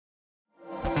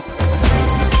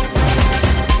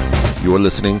You're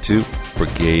listening to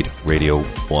Brigade Radio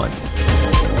 1.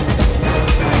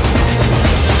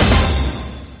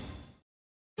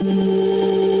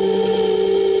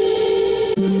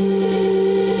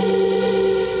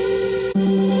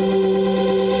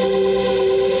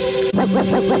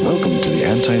 Welcome to the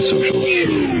Antisocial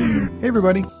Show. Hey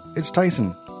everybody, it's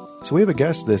Tyson. So we have a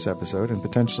guest this episode and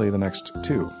potentially the next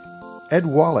two. Ed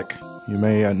Wallach. You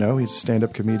may know he's a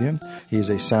stand-up comedian.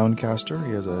 He's a soundcaster.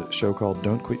 He has a show called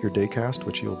Don't Quit Your Daycast,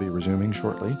 which he'll be resuming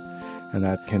shortly. And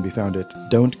that can be found at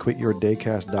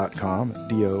don'tquityourdaycast.com,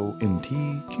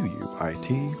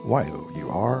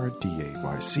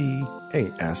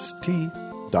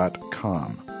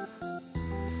 DON'TQUITYOURDAYCAST.com.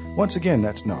 Once again,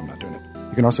 I'm not doing it.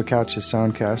 You can also catch his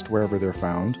soundcast wherever they're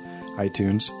found.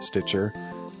 iTunes, Stitcher,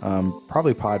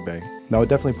 probably Podbay. No,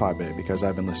 definitely Podbay, because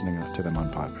I've been listening to them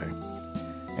on Podbay.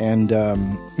 And,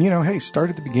 hey, start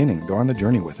at the beginning. Go on the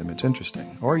journey with him. It's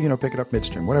interesting. Or, pick it up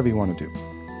midstream, whatever you want to do.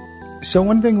 So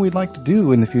one thing we'd like to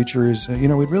do in the future is,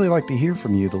 we'd really like to hear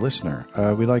from you, the listener.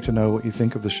 We'd like to know what you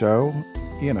think of the show,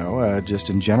 just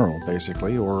in general,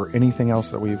 basically, or anything else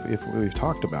that we've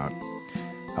talked about.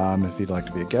 If you'd like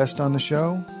to be a guest on the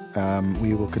show,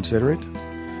 we will consider it.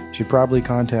 You should probably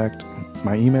contact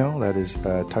my email. That is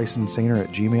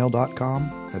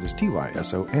tysonsaner@gmail.com. That is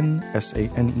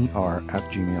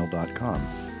tysonsaner@gmail.com.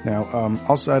 Now,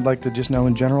 also, I'd like to just know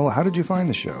in general, how did you find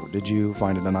the show? Did you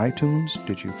find it on iTunes?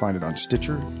 Did you find it on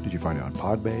Stitcher? Did you find it on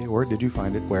Podbay? Or did you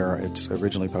find it where it's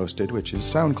originally posted, which is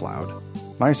SoundCloud?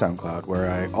 My SoundCloud, where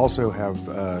I also have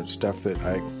stuff that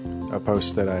I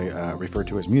post that I refer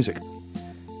to as music.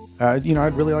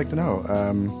 I'd really like to know.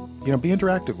 Be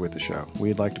interactive with the show.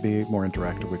 We'd like to be more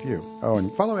interactive with you. Oh,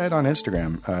 and follow Ed on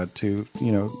Instagram to,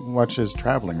 watch his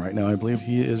traveling right now. I believe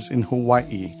he is in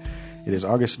Hawaii. It is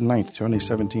August 9th,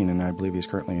 2017, and I believe he's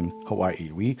currently in Hawaii.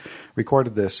 We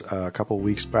recorded this a couple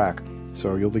weeks back,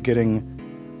 so you'll be getting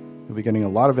a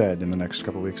lot of Ed in the next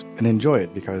couple weeks, and enjoy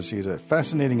it because he's a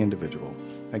fascinating individual.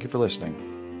 Thank you for listening.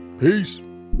 Peace.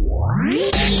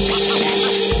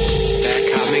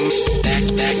 They're coming. They're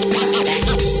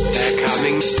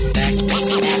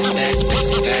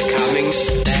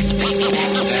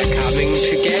coming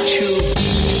to get you.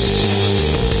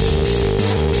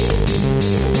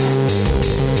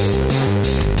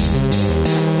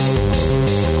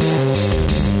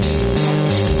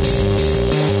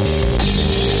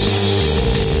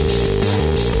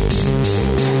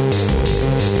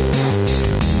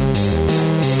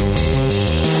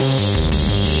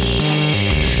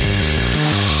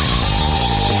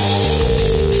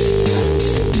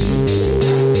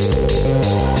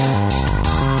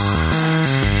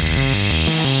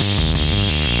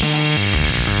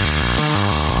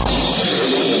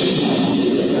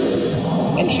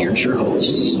 Your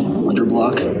hosts,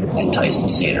 Underblock and Tyson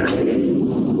Saner.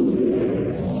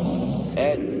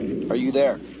 Ed, are you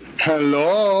there?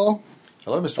 Hello.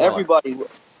 Hello, Mr. Everybody.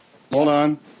 Hold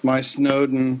on. I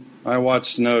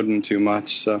watch Snowden too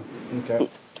much, so. Okay.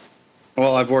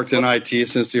 Well, I've worked in IT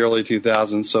since the early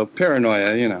 2000s, so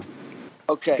paranoia,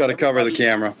 Okay. Got to cover the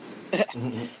camera.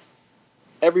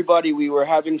 Everybody, we were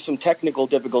having some technical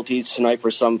difficulties tonight for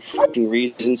some fucking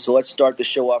reason, so let's start the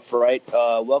show off right.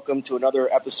 Welcome to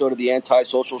another episode of the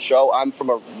Antisocial Show. I'm from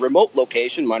a remote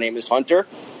location. My name is Hunter.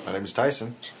 My name is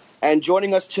Tyson. And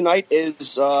joining us tonight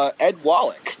is Ed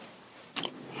Wallach.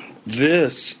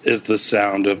 This is the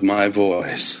sound of my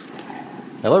voice.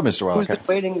 Hello, Mr. Wallach.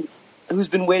 Who's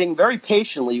been waiting very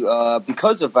patiently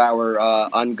because of our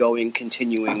ongoing,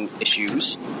 continuing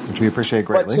issues. Which we appreciate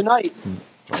greatly. But tonight,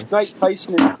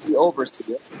 Tyson is the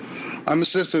overseer. I'm a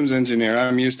systems engineer.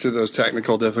 I'm used to those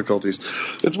technical difficulties.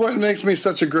 It's what makes me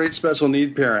such a great special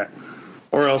need parent.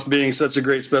 Or else being such a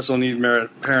great special need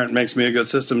parent makes me a good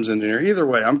systems engineer. Either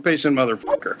way, I'm a patient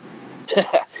motherfucker.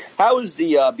 How is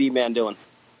the B-Man doing?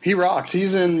 He rocks.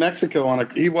 He's in Mexico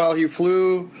while he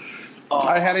flew.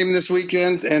 I had him this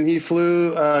weekend, and he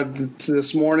flew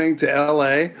this morning to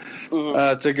L.A.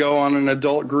 To go on an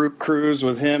adult group cruise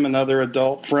with him and other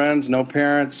adult friends, no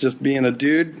parents, just being a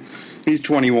dude. He's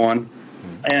 21,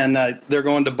 and they're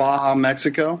going to Baja,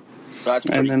 Mexico,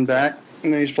 and then back,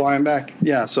 and then he's flying back.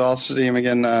 Yeah, so I'll see him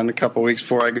again in a couple weeks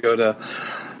before I go to.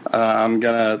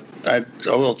 A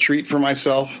little treat for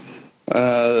myself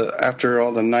after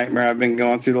all the nightmare I've been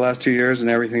going through the last 2 years, and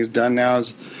everything's done now.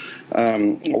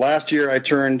 Last year I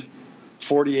turned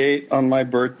 48 on my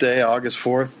birthday, August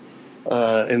 4th,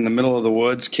 in the middle of the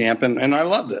woods camping, and I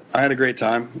loved it. I had a great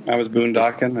time. I was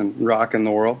boondocking and rocking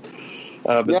the world.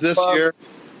 But this year,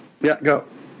 go.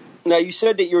 Now you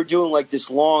said that you were doing like this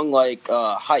long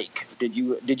hike. Did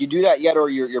you do that yet, or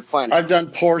you're planning? I've done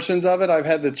portions of it. I've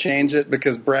had to change it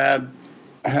because Brad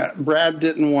Brad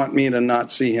didn't want me to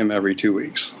not see him every 2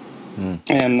 weeks.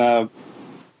 And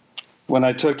when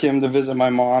I took him to visit my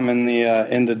mom in the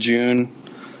end of June,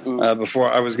 before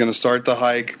I was going to start the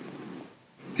hike,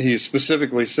 he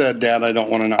specifically said, "Dad, I don't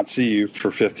want to not see you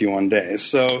for 51 days."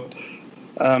 So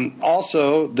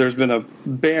also, there's been a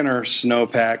banner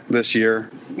snowpack this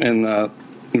year in the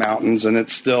mountains, and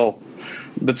it's still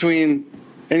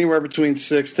anywhere between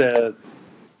 6,000 to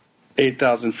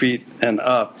 8,000 feet and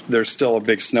up. There's still a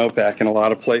big snowpack in a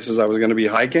lot of places I was going to be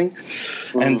hiking.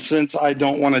 And since I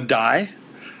don't want to die,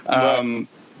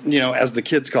 as the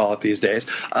kids call it these days,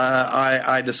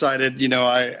 I decided,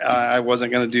 I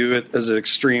wasn't going to do it as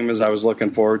extreme as I was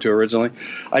looking forward to originally.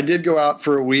 I did go out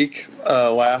for a week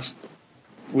last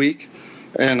week,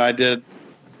 and I did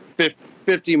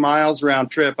 50 miles round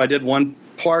trip. I did one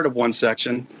part of one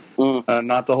section,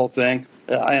 not the whole thing.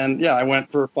 And I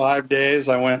went for 5 days.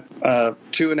 I went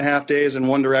 2.5 days in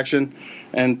one direction,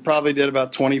 and probably did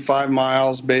about 25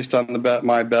 miles based on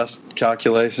my best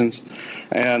calculations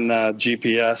and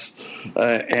GPS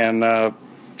and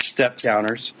step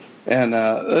counters. And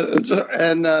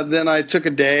then I took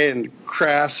a day and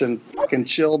crashed and fucking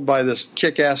chilled by this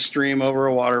kick-ass stream over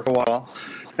a waterfall,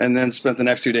 and then spent the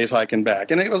next 2 days hiking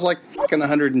back. And it was like fucking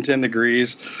 110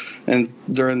 degrees and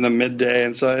during the midday,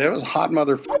 and so it was a hot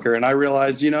motherfucker. And I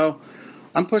realized,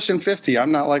 I'm pushing 50.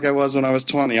 I'm not like I was when I was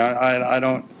 20. I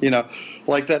don't,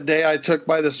 like that day I took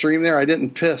by the stream there, I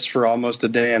didn't piss for almost a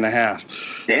day and a half.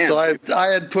 Damn. So I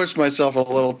had pushed myself a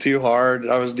little too hard.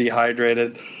 I was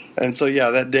dehydrated. And so,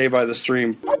 that day by the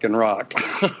stream fucking rocked.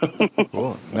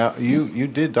 Cool. Now, you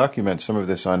did document some of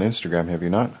this on Instagram, have you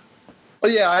not?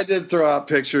 Well, yeah, I did throw out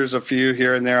pictures, a few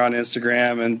here and there on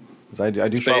Instagram and I do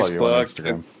Facebook. Follow you on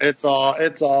Instagram.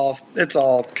 It's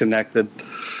all connected.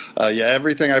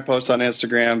 Everything I post on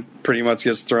Instagram pretty much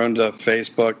gets thrown to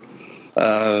Facebook.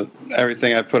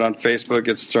 Everything I put on Facebook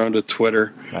gets thrown to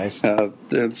Twitter. Nice.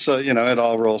 And so, it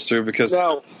all rolls through because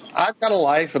I've got a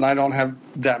life and I don't have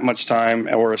that much time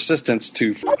or assistance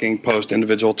to fucking post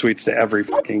individual tweets to every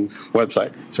fucking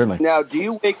website. Certainly. Now, do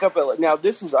you wake up at... Now,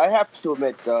 this is... I have to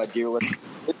admit, dear listener,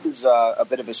 this is a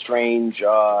bit of a strange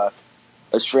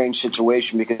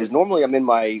situation because normally I'm in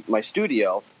my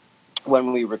studio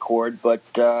when we record, but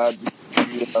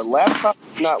the laptop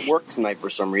did not work tonight for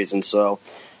some reason, so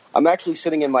I'm actually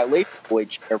sitting in my Lazy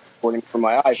chair recording from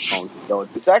my iPhone. So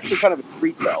it's actually kind of a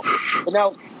treat, though. But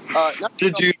now,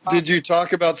 did you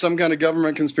talk about some kind of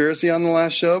government conspiracy on the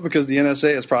last show? Because the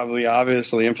NSA has probably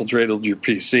obviously infiltrated your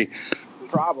PC.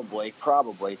 Probably.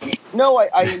 No,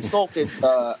 I insulted.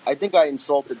 I think I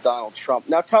insulted Donald Trump.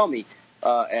 Now tell me,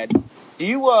 Ed, do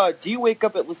you wake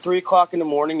up at 3:00 in the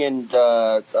morning and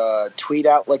tweet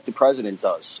out like the president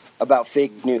does about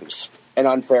fake news and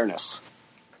unfairness?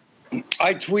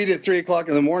 I tweet at 3:00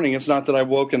 in the morning. It's not that I've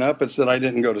woken up; it's that I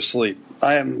didn't go to sleep.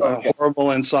 I am a horrible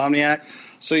insomniac.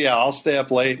 So I'll stay up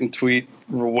late and tweet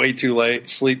way too late,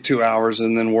 sleep 2 hours,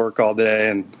 and then work all day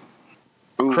and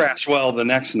crash well the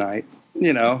next night.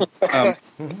 I've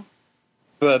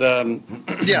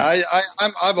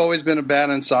always been a bad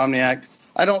insomniac.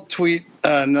 I don't tweet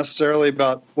necessarily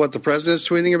about what the president's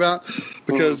tweeting about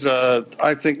because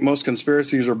I think most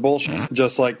conspiracies are bullshit,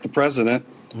 just like the president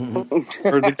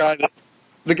or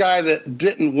the guy that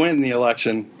didn't win the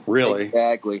election. Really,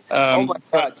 exactly. Oh my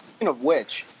God! Speaking of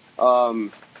which,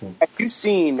 have you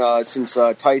seen since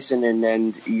Tyson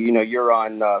and you're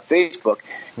on Facebook?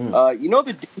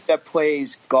 The dude that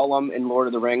plays Gollum in Lord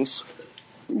of the Rings?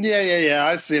 Yeah.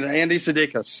 I've seen it. Andy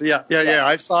Sudeikis. Yeah.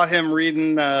 I saw him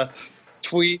reading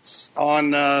tweets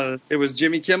on. It was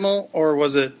Jimmy Kimmel or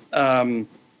was it? No,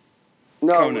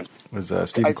 Conan? It was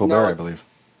Stephen Colbert, I believe.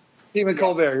 Stephen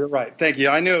Colbert. You're right. Thank you.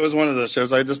 I knew it was one of those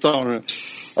shows. I just don't.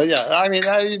 David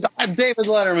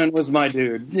Letterman was my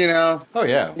dude. Oh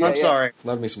yeah. I'm sorry.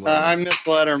 Love me some Letterman. I miss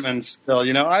Letterman still.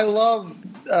 I love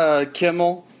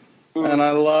Kimmel, and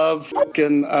I love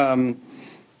fucking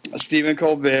Stephen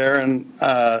Colbert, and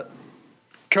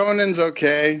Conan's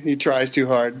okay. He tries too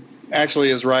hard. Actually,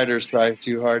 his writers try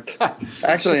too hard.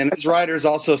 And his writers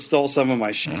also stole some of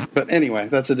my shit. But anyway,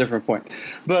 that's a different point.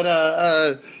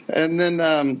 But and then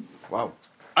wow,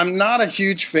 I'm not a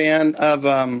huge fan of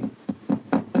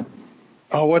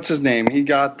what's his name? He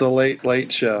got the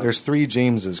Late Show. There's 3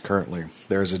 Jameses currently.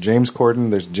 There's a James Corden,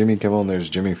 there's Jimmy Kimmel, and there's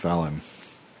Jimmy Fallon.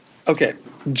 Okay,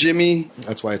 Jimmy.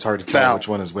 That's why it's hard to tell Fallon. which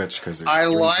one is which because I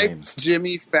 3 like James.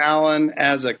 Jimmy Fallon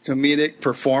as a comedic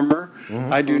performer.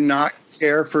 Mm-hmm. I do not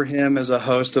care for him as a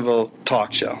host of a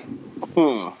talk show.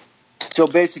 So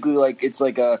basically,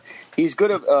 he's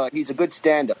a good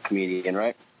stand-up comedian,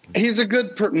 right? He's a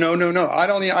good no.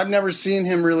 I've never seen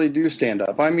him really do stand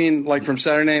up. I mean, like from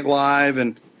Saturday Night Live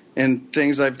and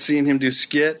things. I've seen him do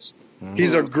skits.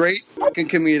 He's a great fucking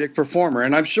comedic performer,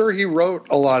 and I'm sure he wrote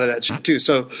a lot of that shit too.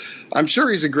 So I'm sure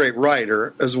he's a great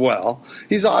writer as well.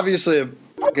 He's obviously a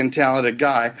fucking talented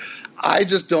guy. I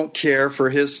just don't care for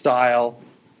his style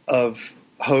of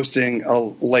hosting a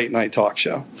late night talk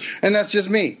show, and that's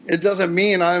just me. It doesn't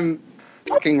mean I'm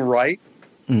fucking right.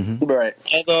 Right.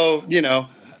 Although, you know,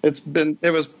 it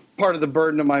was part of the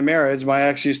burden of my marriage. My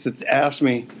ex used to ask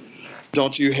me,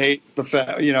 don't you hate the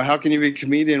fact, you know, how can you be a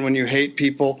comedian when you hate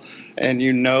people and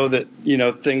you know that, you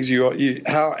know, things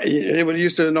how it would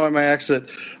used to annoy my ex that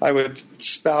I would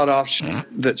spout off shit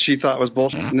that she thought was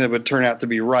bullshit and it would turn out to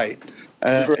be right.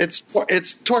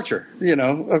 It's torture, you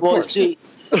know, of course. Hey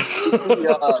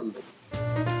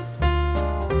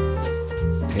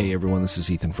everyone, this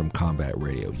is Ethan from Combat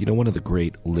Radio. You know, one of the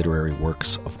great literary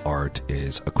works of art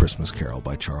is A Christmas Carol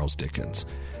by Charles Dickens.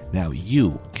 Now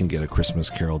you can get A Christmas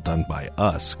Carol done by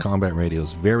us, Combat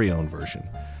Radio's very own version,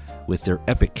 with their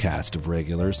epic cast of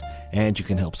regulars, and you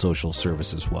can help social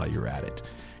services while you're at it.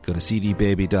 Go to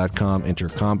cdbaby.com, enter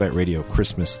Combat Radio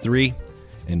Christmas 3,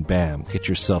 and bam, get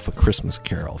yourself A Christmas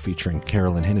Carol featuring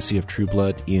Carolyn Hennessy of True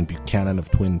Blood, Ian Buchanan of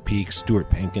Twin Peaks, Stuart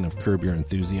Pankin of Curb Your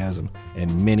Enthusiasm,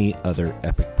 and many other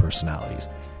epic personalities.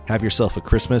 Have yourself a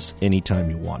Christmas anytime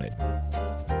you want it.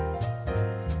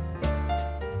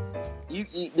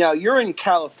 Now, you're in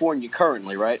California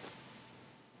currently, right?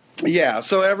 Yeah,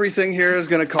 so everything here is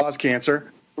going to cause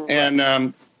cancer.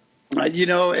 And, you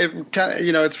know,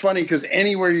 it's funny because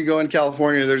anywhere you go in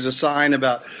California, there's a sign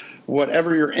about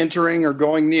whatever you're entering or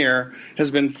going near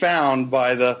has been found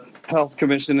by the Health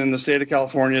Commission in the state of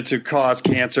California to cause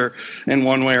cancer in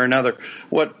one way or another.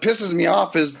 What pisses me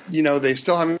off is, you know, they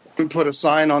still haven't put a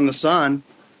sign on the sun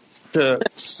to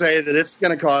say that it's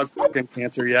going to cause fucking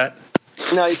cancer yet.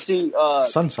 Now, you see,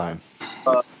 sun sign.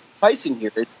 Tyson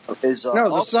here is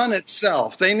no, the sun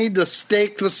itself. They need to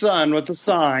stake the sun with the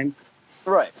sign.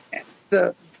 Right.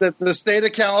 The state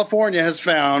of California has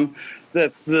found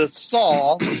that the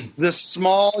Sol, this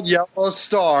small yellow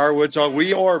star, which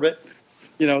we orbit,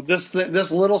 you know, this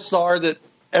little star that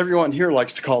everyone here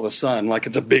likes to call the sun like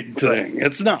it's a big thing.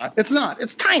 It's not.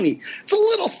 It's tiny. It's a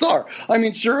little star. I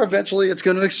mean, sure, eventually it's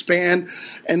going to expand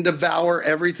and devour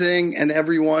everything and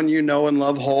everyone you know and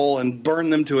love whole and burn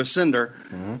them to a cinder.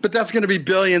 Mm-hmm. But that's going to be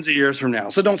billions of years from now.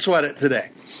 So don't sweat it today.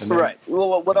 Right.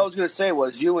 Well, what I was going to say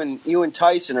was you and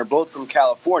Tyson are both from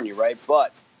California, right?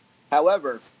 But,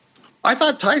 however, I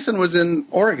thought Tyson was in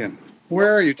Oregon.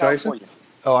 Where are you, Tyson? California.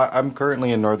 Oh, I'm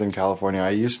currently in Northern California.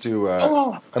 I used to.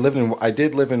 I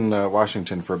did live in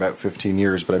Washington for about 15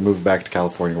 years, but I moved back to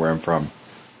California, where I'm from.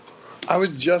 I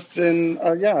was just in.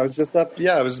 I was just up.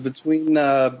 Yeah, I was between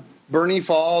Bernie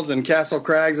Falls and Castle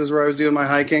Crags is where I was doing my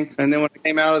hiking. And then when I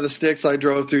came out of the sticks, I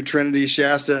drove through Trinity,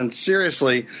 Shasta, and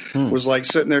seriously was like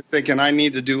sitting there thinking, I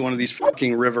need to do one of these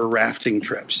fucking river rafting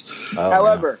trips.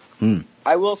 However,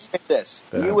 I will say this: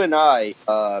 you and I,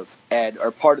 Ed,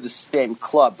 are part of the same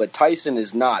club, but Tyson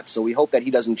is not. So we hope that he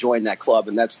doesn't join that club,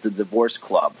 and that's the Divorce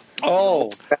Club.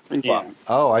 Oh, yeah.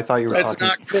 Oh, I thought you were That's talking.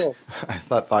 not cool. I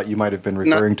thought you might have been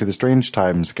referring to the Strange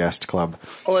Times Guest Club.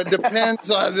 Well, it depends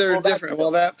on. They're different.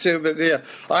 Well, that too, but yeah,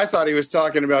 I thought he was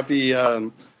talking about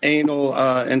the anal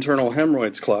internal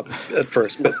hemorrhoids club at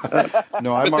first. But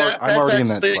no, I'm already in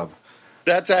that club.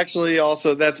 That's actually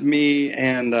also that's me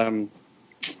and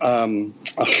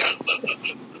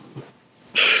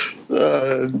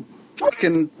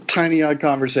fucking Tiny Odd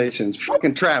Conversations.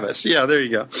 Fucking Travis. Yeah, there you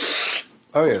go.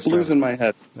 Oh yes, losing my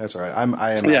head. That's all right. I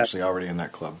am actually already in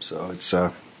that club. So it's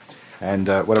and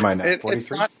what am I now? 43. It's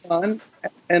not fun.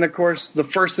 And of course, the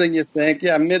first thing you think,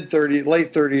 mid-30s,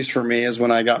 late 30s for me is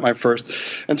when I got my first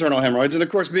internal hemorrhoids. And of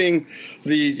course, being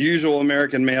the usual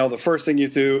American male, the first thing you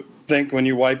think when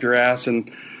you wipe your ass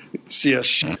and see a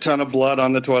ton of blood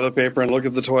on the toilet paper and look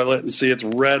at the toilet and see it's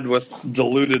red with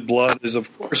diluted blood is,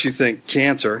 of course, you think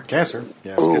cancer. Cancer,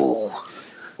 yes.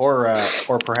 Or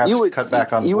perhaps cut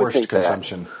back on borscht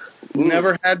consumption.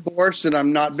 Never had borscht, and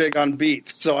I'm not big on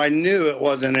beets, so I knew it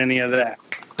wasn't any of that.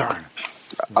 Darn.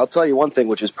 I'll tell you one thing,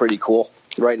 which is pretty cool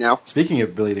right now. Speaking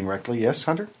of bleeding rectally, yes,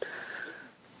 Hunter?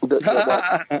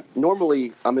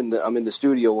 Normally, I'm in the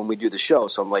studio when we do the show,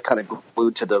 so I'm like kind of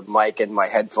glued to the mic and my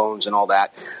headphones and all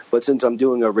that. But since I'm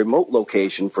doing a remote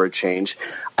location for a change,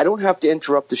 I don't have to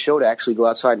interrupt the show to actually go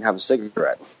outside and have a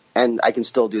cigarette, and I can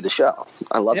still do the show.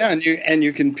 I love it. Yeah, and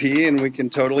you can pee, and we can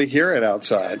totally hear it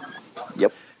outside.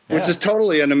 Yep. Which is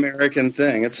totally an American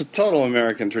thing. It's a total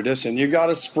American tradition. You got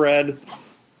to spread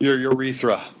your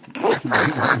urethra.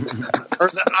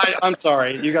 I'm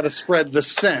sorry, you got to spread the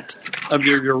scent of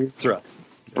your urethra.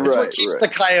 That's what keeps the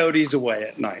coyotes away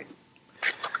at night.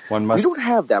 One must. We don't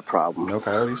have that problem. No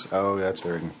coyotes. Oh, that's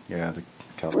very. Yeah.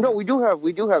 No, we do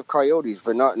have coyotes,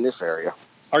 but not in this area.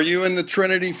 Are you in the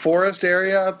Trinity Forest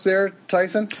area up there,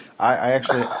 Tyson?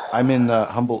 I'm in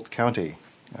Humboldt County.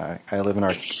 I live in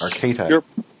Arcata.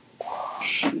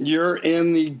 You're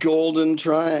in the golden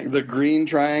triangle, the green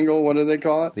triangle. What do they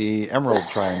call it? The Emerald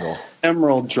Triangle.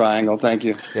 Emerald Triangle. Thank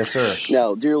you. Yes, sir.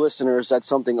 Now, dear listeners, that's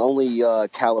something only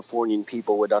Californian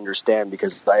people would understand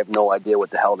because I have no idea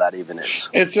what the hell that even is.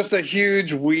 It's just a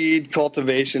huge weed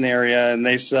cultivation area, and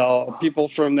they sell people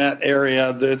from that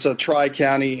area. It's a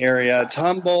tri-county area. It's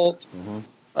Humboldt,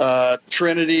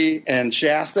 Trinity, and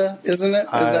Shasta, isn't it?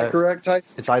 Is that correct,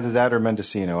 Tyson? It's either that or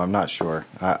Mendocino. I'm not sure.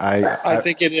 I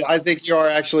think it is. I think you are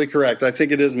actually correct. I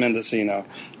think it is Mendocino,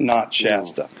 not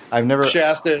Shasta.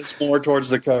 Shasta is more towards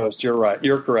the coast. You're right.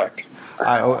 You're correct.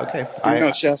 Okay.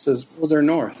 Shasta is further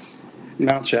north.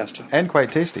 Mount Shasta. And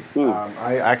quite tasty.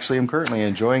 I actually am currently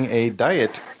enjoying a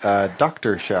diet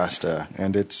Dr. Shasta,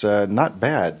 and it's not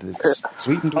bad. It's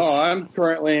sweetened with... I'm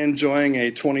currently enjoying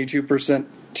a 22%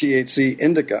 THC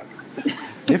indica.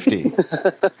 Nifty.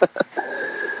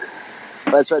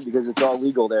 That's right, because it's all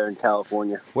legal there in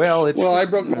California. I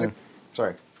broke my...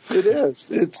 Sorry. It is.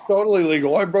 It's totally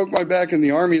legal. I broke my back in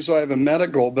the Army, so I have a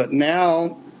medical. But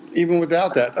now, even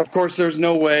without that, of course, there's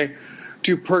no way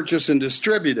to purchase and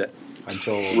distribute it.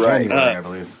 Until January, I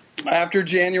believe. After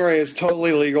January, it's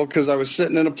totally legal because I was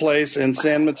sitting in a place in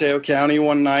San Mateo County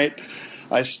one night.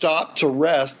 I stopped to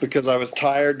rest because I was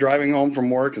tired driving home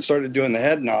from work and started doing the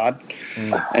head nod.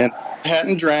 And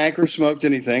hadn't drank or smoked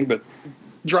anything, but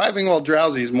driving while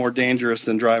drowsy is more dangerous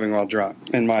than driving while drunk,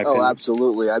 in my opinion. Oh,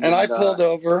 absolutely. I pulled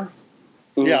over.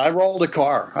 Yeah, I rolled a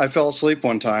car. I fell asleep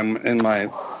one time in my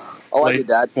late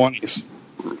 20s.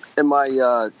 In my,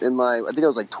 I think I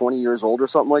was like 20 years old or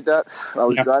something like that. I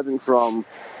was driving from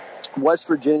West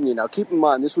Virginia. Now, keep in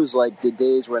mind, this was like the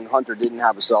days when Hunter didn't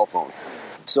have a cell phone.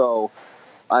 So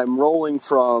I'm rolling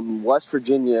from West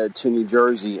Virginia to New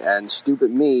Jersey, and stupid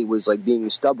me was like being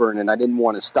stubborn, and I didn't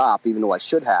want to stop, even though I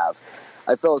should have.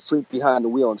 I fell asleep behind the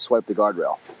wheel and swiped the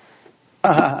guardrail.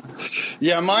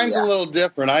 Mine's a little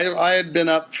different. I had been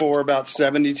up for about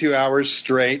 72 hours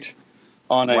straight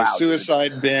on a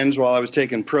suicide binge while I was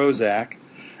taking Prozac,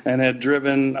 and had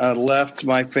driven left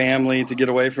my family to get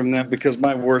away from them because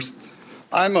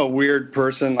I'm a weird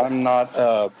person. I'm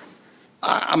not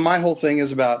my whole thing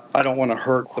is about I don't want to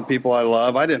hurt the people I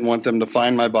love. I didn't want them to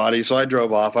find my body, so I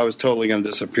drove off. I was totally going to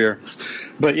disappear.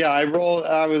 But yeah, I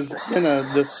was in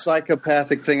this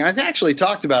psychopathic thing. I actually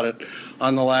talked about it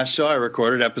on the last show I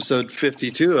recorded, episode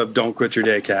 52 of Don't Quit Your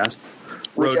Day Cast.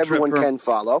 Which everyone can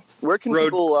follow. Where can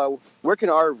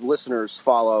our listeners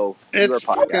follow your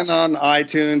podcast? It's on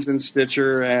iTunes and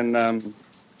Stitcher and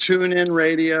TuneIn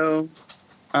Radio.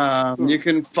 You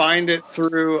can find it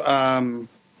through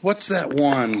what's that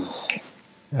one?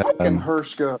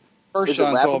 Hershon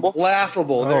called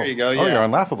Laughable. There you go. Yeah. Oh, you're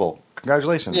on Laughable.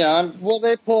 Congratulations. Yeah.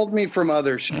 They pulled me from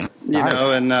other shit, you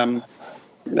know, and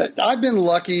I've been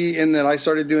lucky in that I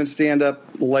started doing stand-up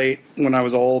late when I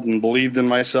was old and believed in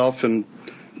myself. And,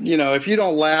 you know, if you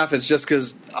don't laugh, it's just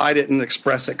because I didn't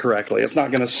express it correctly. It's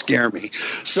not going to scare me.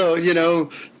 So, you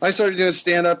know, I started doing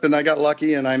stand-up, and I got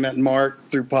lucky, and I met Mark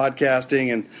through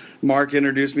podcasting, and Mark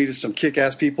introduced me to some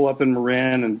kick-ass people up in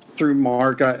Marin, and through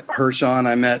Mark Hershon,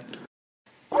 I met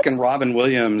fucking Robin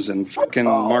Williams and fucking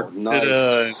Mark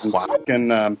Pitta, and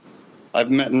fucking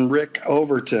I've met Rick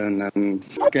Overton and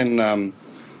fucking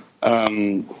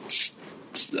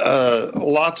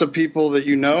lots of people that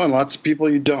you know and lots of people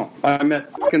you don't. I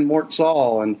met fucking Mort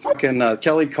Saul and fucking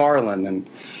Kelly Carlin and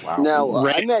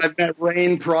I've met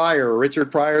Rain Pryor,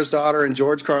 Richard Pryor's daughter, and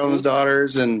George Carlin's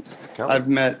daughters, and I've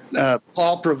met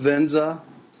Paul Provenza.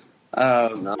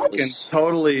 Fucking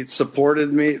totally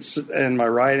supported me in my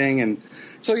writing, and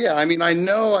so yeah, I mean, I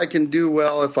know I can do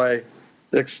well if I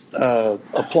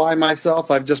apply myself.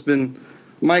 I've just been.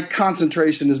 My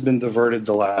concentration has been diverted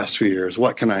the last few years.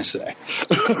 What can I say?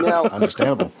 Now,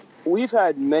 understandable. We've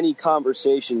had many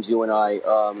conversations, you and I,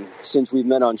 since we've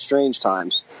met on Strange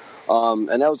Times, and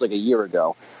that was like a year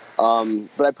ago.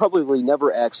 But I probably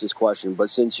never asked this question. But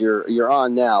since you're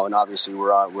on now, and obviously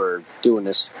we're doing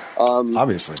this.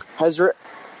 Has there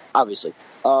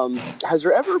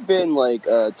ever been like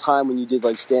a time when you did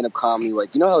like stand-up comedy,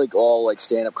 like, you know how like all like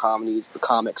stand-up comics,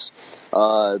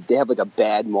 they have like a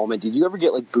bad moment? Did you ever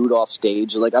get like booed off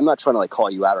stage? Like, I'm not trying to like call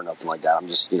you out or nothing like that. I'm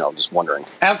just, just wondering.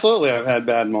 Absolutely. I've had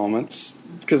bad moments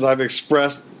because I've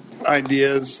expressed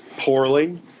ideas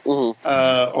poorly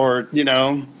or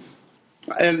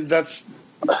and that's.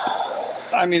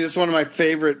 I mean, it's one of my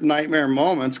favorite nightmare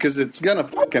moments because it's gonna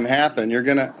fucking happen. You're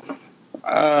gonna.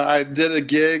 I did a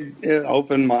gig,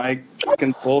 open mic,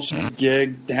 fucking bullshit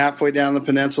gig, halfway down the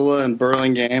peninsula in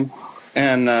Burlingame,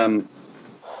 and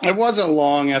it wasn't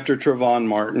long after Trayvon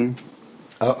Martin.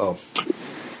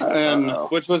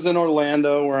 Which was in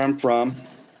Orlando, where I'm from,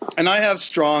 and I have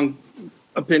strong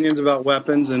opinions about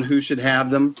weapons and who should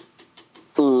have them,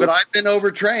 but I've been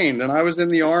overtrained, and I was in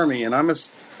the Army, and I'm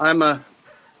a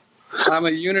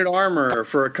unit armorer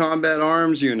for a combat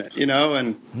arms unit,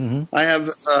 and I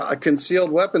have a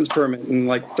concealed weapons permit in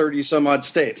like 30 some odd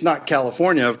states. Not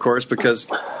California, of course, because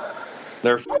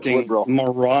they're fucking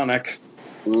moronic.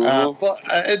 Well,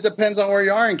 it depends on where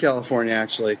you are in California,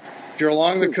 actually. If you're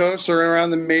along the coast or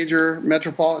around the major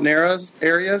metropolitan areas,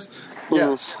 yes,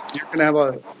 you're going to have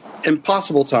an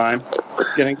impossible time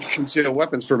getting a concealed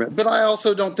weapons permit. But I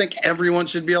also don't think everyone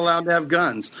should be allowed to have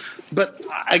guns. But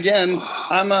again,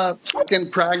 I'm a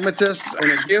fucking pragmatist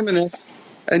and a humanist,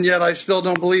 and yet I still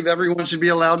don't believe everyone should be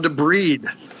allowed to breed.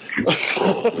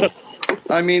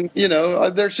 I mean,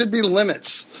 there should be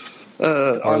limits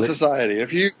on society.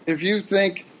 If you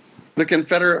think the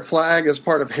Confederate flag is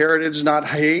part of heritage, not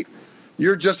hate,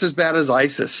 you're just as bad as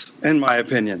ISIS, in my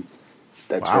opinion.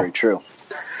 That's very true.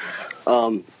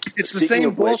 It's the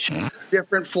same bullshit,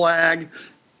 different flag,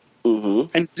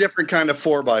 and different kind of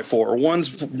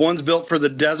 4x4. One's built for the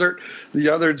desert, the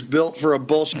other's built for a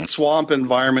bullshit swamp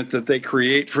environment that they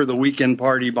create for the weekend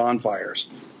party bonfires.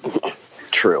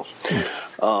 True.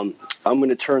 I'm going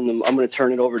to turn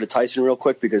it over to Tyson real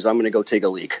quick because I'm going to go take a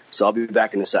leak. So I'll be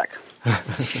back in a sec.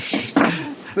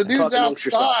 The dude's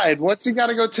outside. What's he got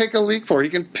to go take a leak for? He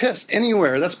can piss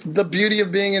anywhere. That's the beauty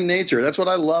of being in nature. That's what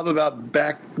I love about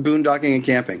back boondocking and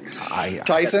camping.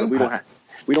 Tyson?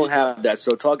 We don't have that,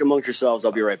 so talk amongst yourselves.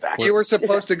 I'll be right back. You were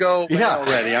supposed to go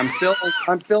already.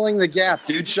 I'm filling the gap,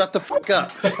 dude. Shut the fuck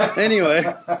up. Anyway,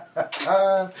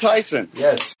 Tyson.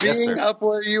 Yes. Being up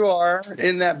where you are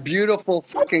in that beautiful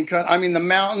fucking country. I mean, the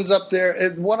mountains up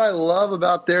there. What I love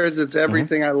about there is it's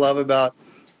everything I love about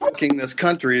fucking this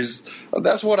country.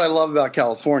 That's what I love about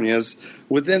California is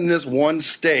within this one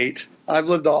state. I've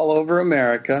lived all over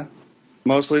America,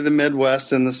 mostly the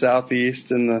Midwest and the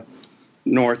Southeast and the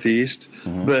Northeast.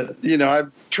 But,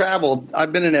 I've traveled.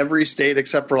 I've been in every state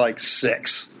except for like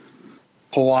 6.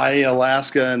 Hawaii,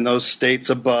 Alaska, and those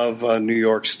states above New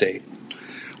York State,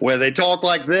 where they talk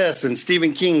like this, and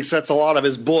Stephen King sets a lot of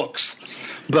his books.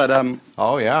 But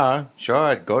oh yeah,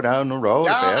 sure. Go down the road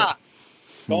a bit.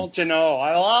 Don't you know?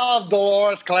 I love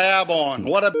Dolores Claiborne.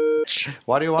 What a bitch.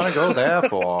 Why do you want to go there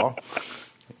for?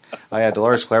 Oh yeah,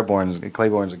 Dolores Claiborne's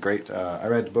a great. I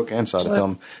read the book and saw the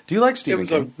film. Do you like Stephen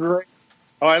King?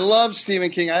 I love Stephen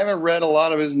King. I haven't read a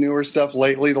lot of his newer stuff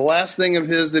lately. The last thing of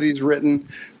his that he's written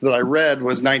that I read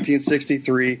was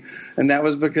 1963, and that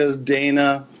was because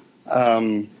Dana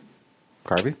Carvey?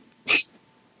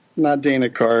 Not Dana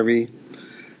Carvey.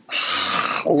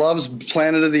 Loves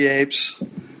Planet of the Apes.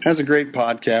 Has a great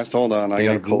podcast. Hold on. I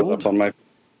got to pull it up on my...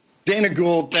 Dana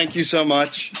Gould, thank you so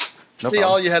much. No problem.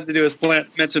 All you had to do is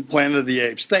mention Planet of the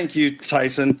Apes. Thank you,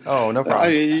 Tyson. Oh, no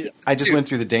problem. I just went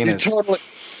through the Danas.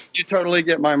 You totally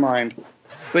get my mind.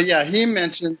 But yeah, he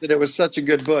mentioned that it was such a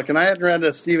good book. And I hadn't read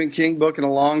a Stephen King book in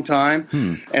a long time.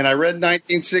 And I read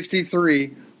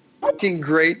 1963. Fucking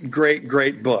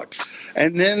great book.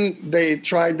 And then they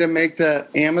tried to make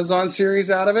that Amazon series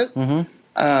out of it.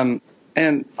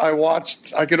 And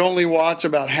I could only watch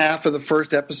about half of the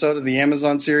first episode of the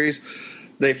Amazon series.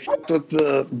 They fucked with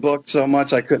the book so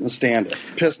much I couldn't stand it.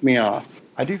 Pissed me off.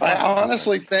 I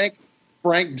honestly think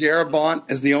Frank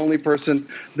Darabont is the only person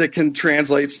that can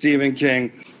translate Stephen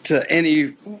King to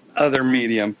any other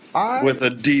medium with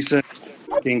a decent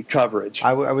fucking coverage.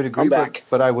 I would agree,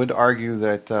 but I would argue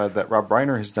that that Rob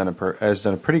Reiner has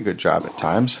done a pretty good job at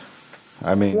times.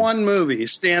 I mean, one movie,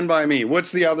 Stand By Me.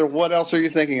 What's the other? What else are you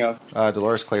thinking of?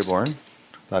 Dolores Claiborne.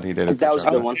 Thought he did a good That was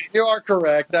job. a good one. You are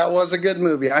correct. That was a good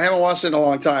movie. I haven't watched it in a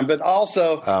long time, but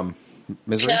also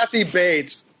Misery? Kathy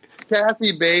Bates.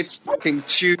 Kathy Bates fucking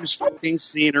chews fucking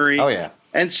scenery. Oh yeah.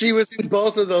 And she was in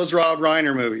both of those Rob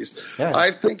Reiner movies. Yeah.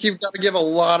 I think you've got to give a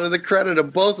lot of the credit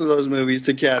of both of those movies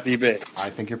to Kathy Bates. I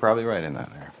think you're probably right in that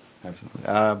there. Absolutely.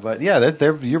 But yeah,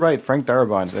 you're right. Frank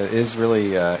Darabont is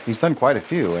really, he's done quite a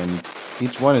few, and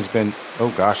each one has been,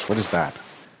 oh gosh, what is that?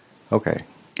 Okay.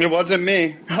 It wasn't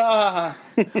me. And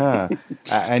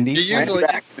each usually...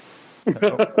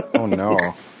 oh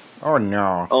no. Oh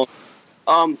no.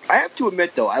 I have to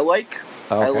admit though, I like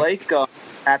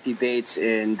Kathy Bates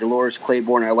in Dolores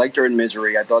Claiborne. I liked her in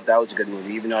Misery. I thought that was a good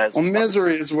movie, even though it has Well,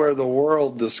 Misery is where the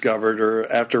world discovered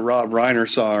her after Rob Reiner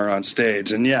saw her on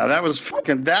stage. And yeah, that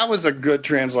was a good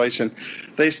translation.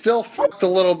 They still fucked a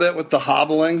little bit with the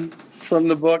hobbling from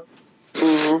the book.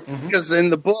 Because in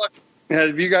the book,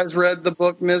 have you guys read the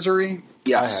book Misery?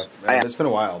 Yes. I have. It's been a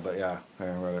while, but yeah, I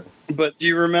read it. But do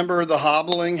you remember the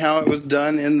hobbling, how it was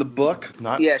done in the book?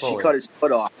 Not Yeah, fully. she cut his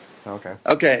foot off. Okay.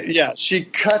 Okay, yeah. She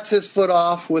cuts his foot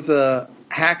off with a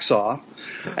hacksaw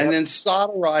and then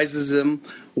solderizes him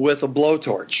with a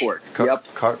blowtorch.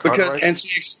 Yep. And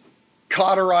she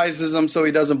cauterizes him so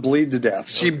he doesn't bleed to death.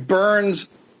 She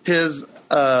burns his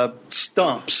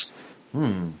stumps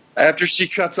after she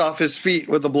cuts off his feet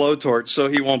with a blowtorch so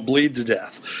he won't bleed to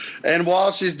death. And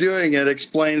while she's doing it,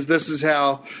 explains this is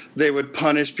how they would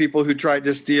punish people who tried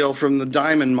to steal from the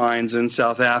diamond mines in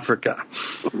South Africa.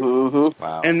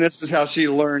 Wow. And this is how she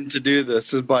learned to do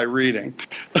this, is by reading.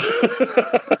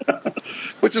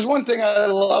 Which is one thing I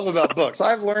love about books.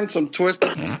 I've learned some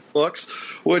twisted books,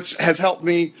 which has helped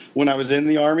me when I was in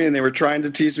the Army and they were trying to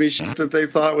teach me shit that they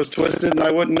thought was twisted and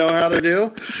I wouldn't know how to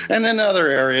do, and in other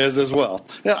areas as well.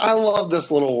 Yeah, I love this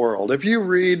little world. If you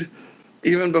read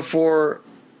even before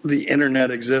the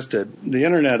Internet existed, the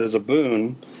Internet is a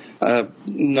boon,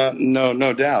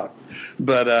 no doubt.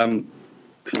 But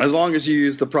as long as you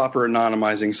use the proper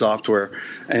anonymizing software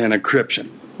and encryption.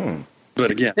 But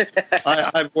again,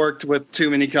 I've worked with too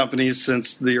many companies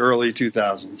since the early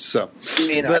 2000s. So, I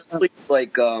mean,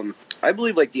 I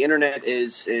believe the internet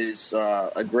is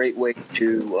a great way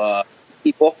to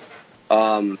people.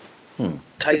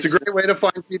 It's a great way to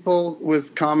find people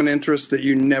with common interests that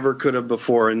you never could have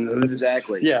before. And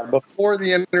Exactly. Yeah, before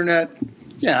the internet,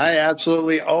 yeah, I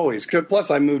absolutely always could. Plus,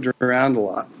 I moved around a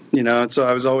lot, and so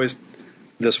I was always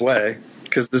this way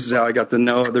because this is how I got to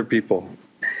know other people.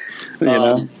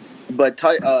 But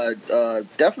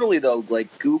definitely though,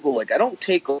 like Google, I don't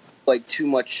take too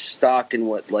much stock in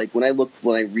what when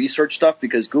I research stuff,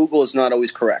 because Google is not always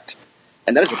correct,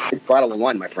 and that is a big bottle of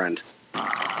wine, my friend.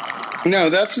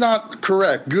 No, that's not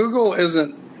correct. Google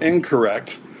isn't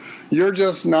incorrect. You're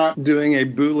just not doing a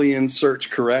Boolean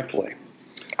search correctly.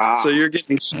 So you're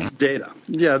getting data.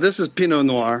 Yeah, this is Pinot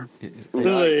Noir. This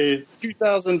is a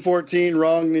 2014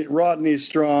 Rodney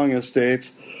Strong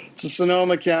Estates. It's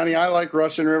Sonoma County. I like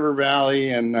Russian River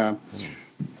Valley and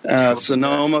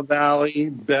Sonoma Valley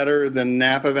better than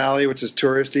Napa Valley, which is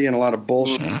touristy and a lot of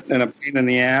bullshit and a pain in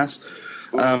the ass.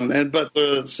 But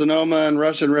the Sonoma and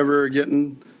Russian River are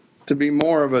getting to be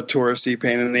more of a touristy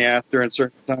pain in the ass during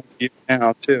certain times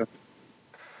now, too.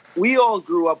 We all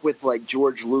grew up with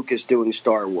George Lucas doing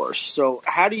Star Wars. So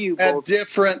how do you both?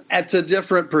 At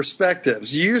different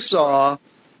perspectives. You saw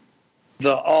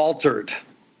the altered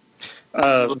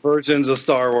versions of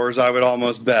Star Wars, I would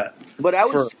almost bet. But I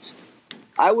was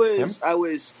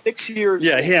 6 years.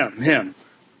 Yeah, him.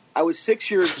 I was 6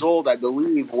 years old, I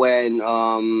believe, when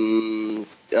the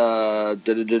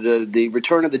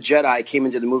Return of the Jedi came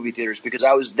into the movie theaters, because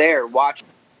I was there watching.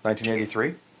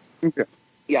 1983. Okay.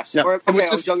 Yes. Yeah. I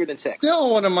was younger than 6.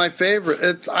 Still one of my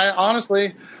favorite. I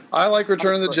like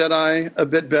Return of the Jedi a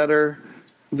bit better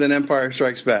than Empire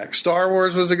Strikes Back. Star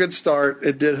Wars was a good start.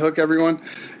 It did hook everyone.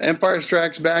 Empire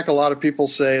Strikes Back, a lot of people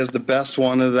say, is the best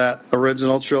one of that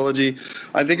original trilogy.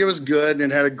 I think it was good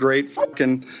and had a great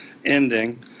fucking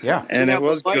ending. Yeah. And it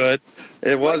was good.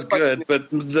 It was good. But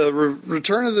the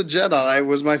Return of the Jedi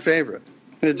was my favorite.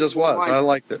 It just was. I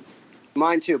liked it.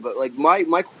 Mine too, but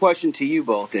my question to you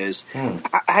both is,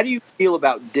 how do you feel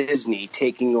about Disney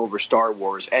taking over Star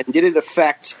Wars, and did it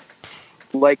affect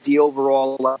the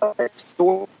overall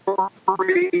story,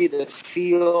 the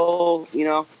feel,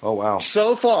 Oh wow!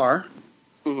 So far,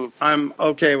 I'm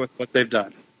okay with what they've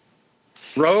done.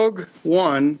 Rogue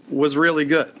One was really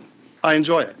good. I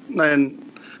enjoy it,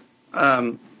 and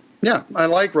yeah, I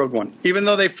like Rogue One, even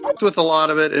though they fucked with a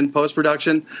lot of it in post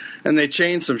production and they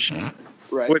changed some shit.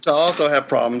 Right. Which I also have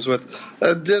problems with.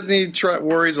 Disney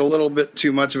worries a little bit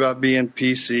too much about being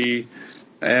PC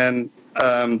and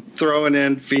throwing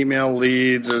in female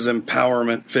leads as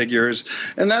empowerment figures.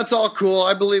 And that's all cool.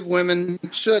 I believe women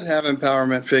should have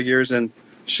empowerment figures and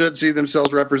should see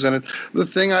themselves represented. The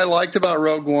thing I liked about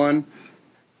Rogue One,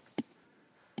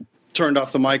 turned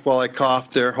off the mic while I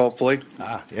coughed there, hopefully.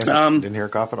 Yes, didn't hear a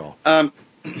cough at all.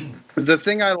 The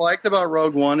thing I liked about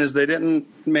Rogue One is they didn't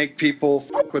make people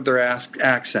fuck with their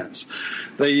accents.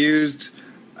 They used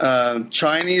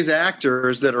Chinese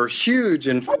actors that are huge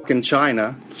in fucking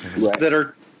China that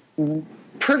are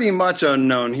pretty much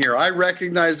unknown here. I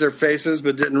recognized their faces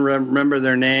but didn't remember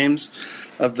their names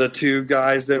of the two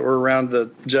guys that were around the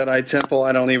Jedi Temple.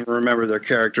 I don't even remember their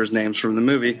characters' names from the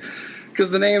movie. because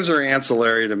the names are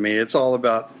ancillary to me. It's all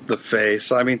about the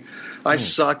face. I mean, I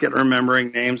suck at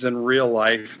remembering names in real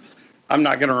life. I'm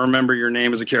not going to remember your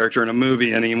name as a character in a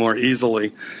movie anymore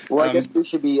easily. Well, I guess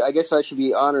I should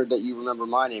be honored that you remember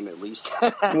my name at least.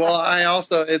 Well,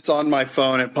 it's on my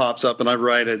phone. It pops up and I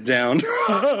write it down,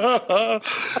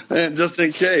 and just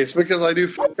in case, because I do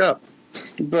fuck up.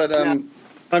 But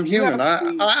I'm human.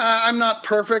 I'm not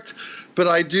perfect, but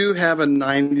I do have a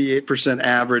 98%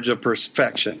 average of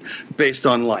perfection based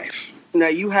on life. Now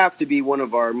you have to be one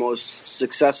of our most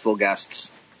successful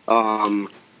guests.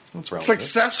 That's right.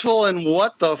 Successful in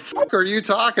what the fuck are you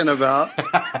talking about?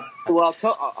 Well,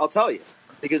 I'll tell you,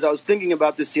 because I was thinking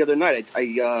about this the other night.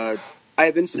 I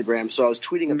have Instagram, so I was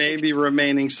tweeting. Maybe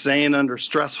remaining sane under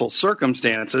stressful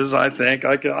circumstances. I think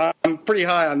I'm pretty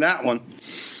high on that one.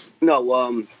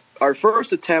 No, our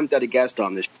first attempt at a guest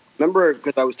on this. Remember,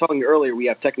 because I was telling you earlier, we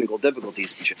have technical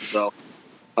difficulties and shit. So,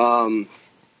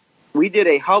 we did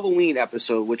a Halloween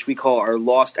episode, which we call our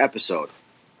lost episode.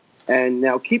 And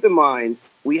now, keep in mind,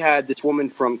 we had this woman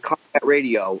from Combat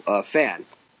Radio, fan.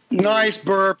 Nice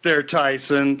burp there,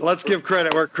 Tyson. Let's give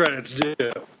credit where credit's due.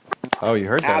 Oh, you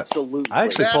heard that? Absolutely. I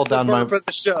actually pulled down my burp of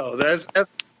the show.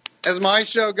 As my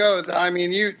show goes, I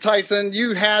mean, Tyson,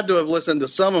 you had to have listened to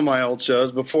some of my old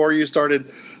shows before you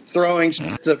started throwing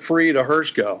shit free to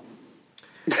Hershko.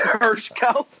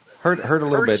 Hershko? Heard a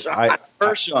little bit.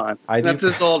 Hershon. That's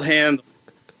his old hand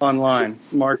online.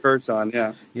 Mark Hershon,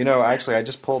 yeah. You know, actually, I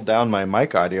just pulled down my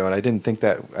mic audio, and I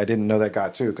didn't know that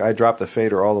got through. I dropped the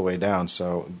fader all the way down,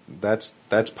 so that's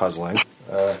puzzling.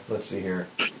 Let's see here.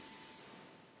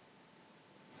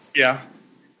 Yeah,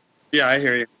 I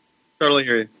hear you. Totally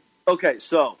hear you. Okay,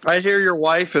 so I hear your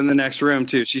wife in the next room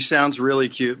too. She sounds really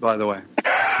cute, by the way.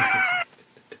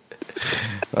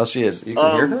 Well, she is. You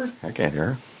can hear her? I can't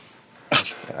hear her.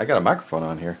 I got a microphone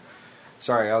on here.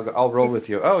 Sorry, I'll roll with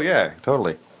you. Oh yeah,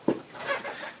 totally.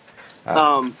 You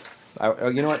know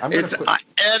what?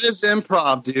 Ed is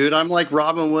improv, dude. I'm like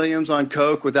Robin Williams on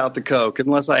Coke without the Coke.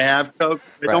 Unless I have Coke,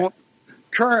 I don't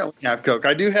currently have Coke.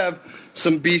 I do have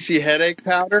some BC headache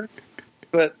powder,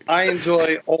 but I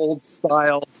enjoy old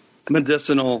style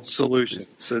medicinal solutions.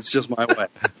 It's just my way.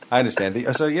 I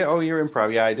understand. So yeah, you're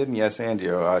improv. Yeah, I didn't yes and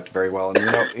you very well.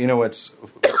 And you know what's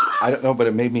I don't know, but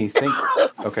it made me think.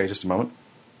 Okay, just a moment.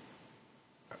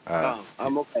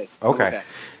 I'm okay. Okay.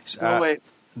 Wait.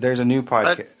 There's a new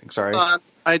podcast. Sorry.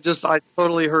 I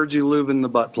totally heard you lubing the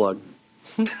butt plug.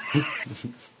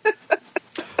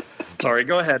 Sorry,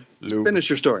 go ahead. Lube Finish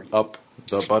your story. Up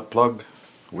the butt plug.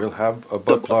 We'll have a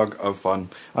butt plug of fun.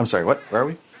 I'm sorry, what? Where are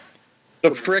we?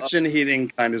 The friction heating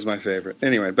kind is my favorite.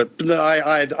 Anyway, but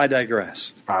I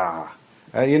digress.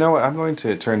 You know what? I'm going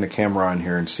to turn the camera on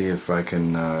here and see if I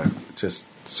can just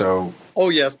so... Oh,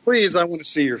 yes, please. I want to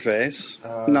see your face.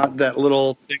 Not that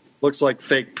little thing that looks like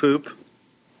fake poop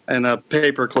and a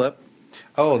paper clip.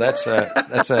 Oh, that's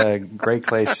a gray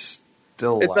clay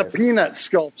still life. It's a peanut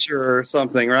sculpture or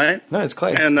something, right? No, it's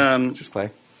clay. And it's just clay.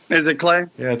 Is it clay?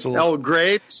 Yeah, it's a little... Oh,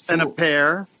 grapes and a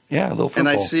pear. Yeah, a little fruitful.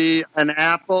 And I see an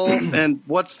apple. And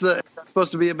is that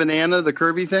supposed to be a banana, the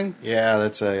curvy thing? Yeah,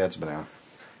 that's a banana.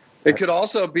 It could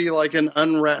also be like an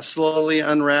slowly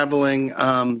unraveling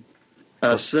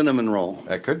cinnamon roll.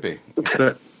 That could be.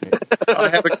 But I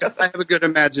have a good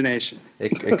imagination.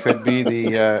 It could be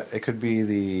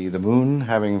the moon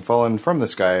having fallen from the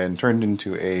sky and turned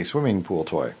into a swimming pool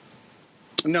toy.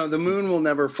 No, the moon will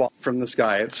never fall from the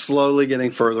sky. It's slowly getting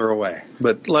further away.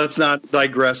 But let's not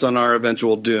digress on our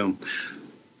eventual doom.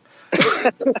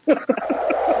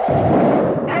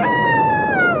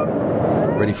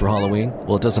 Ready for Halloween?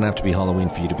 Well, it doesn't have to be Halloween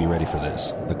for you to be ready for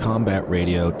this. The Combat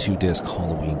Radio 2-disc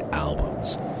Halloween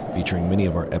albums, featuring many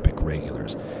of our epic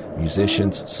regulars,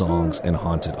 musicians, songs, and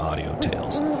haunted audio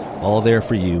tales. All there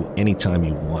for you anytime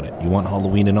you want it. You want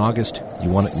Halloween in August? You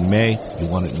want it in May? You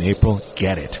want it in April?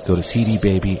 Get it. Go to CD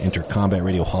Baby, enter Combat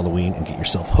Radio Halloween, and get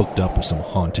yourself hooked up with some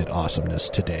haunted awesomeness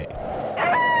today.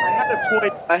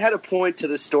 I had a point to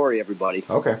this story, everybody.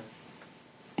 Okay.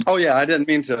 Oh, yeah, I didn't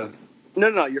mean to...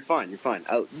 No, you're fine. You're fine.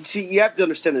 See, you have to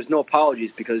understand there's no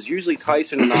apologies because usually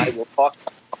Tyson and I will talk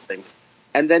about something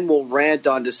and then we'll rant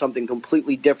onto something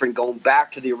completely different going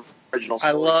back to the original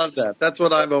story. I love that. That's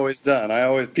what I've always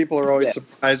done. People are always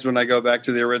surprised when I go back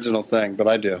to the original thing, but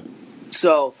I do.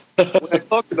 So when I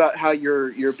talked about how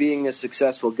you're being a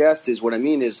successful guest is what I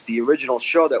mean is the original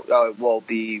show that,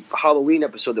 the Halloween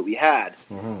episode that we had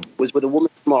was with a woman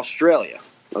from Australia,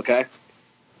 okay?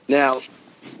 Now,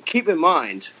 keep in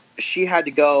mind... she had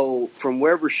to go from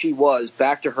wherever she was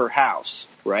back to her house,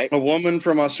 right? A woman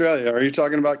from Australia. Are you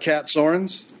talking about Kat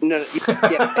Sorens? No,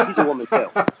 yeah, he's a woman too.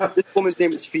 This woman's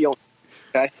name is Fiona,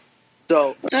 okay?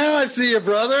 So Now I see you,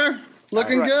 brother.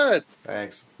 Looking Right. good.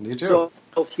 Thanks. You too. so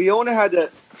Fiona had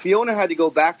to go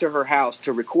back to her house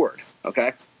to record.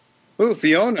 Okay. Ooh,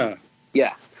 Fiona.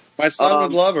 Yeah. My son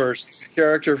would love her. She's a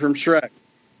character from Shrek.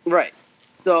 Right.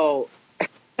 So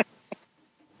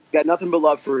got nothing but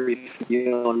love for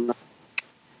Fiona.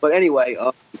 But anyway,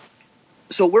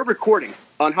 so we're recording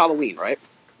on Halloween, right?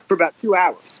 For about 2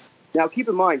 hours. Now, keep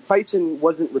in mind, Tyson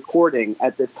wasn't recording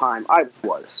at this time. I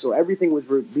was. So everything was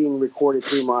being recorded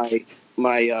through my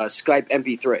Skype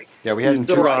MP3. Yeah, we hadn't.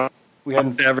 Dropped We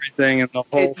hadn't. everything in the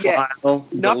whole file.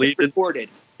 Nothing Deleted. recorded.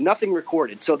 Nothing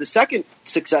recorded. So the second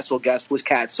successful guest was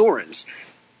Kat Sorens.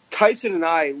 Tyson and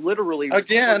I literally...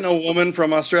 Again, a woman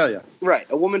from Australia. Right,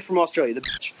 a woman from Australia, the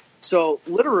bitch. So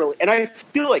literally, and I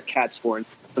feel like Kat Sorens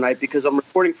tonight because I'm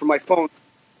recording from my phone.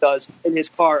 Does in his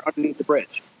car underneath the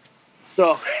bridge.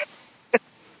 So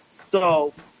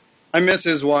I miss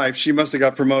his wife. She must have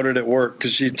got promoted at work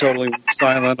because she totally went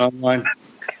silent online.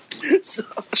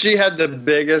 She had the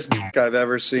biggest dick I've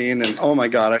ever seen, and oh my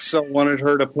god, I so wanted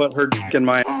her to put her dick in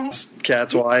my ass,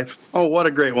 Cat's wife. Oh, what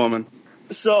a great woman.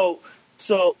 So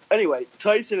anyway,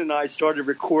 Tyson and I started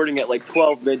recording at like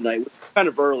 12 midnight. It was kind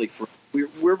of early for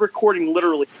we're recording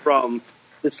literally from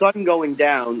the sun going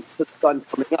down to the sun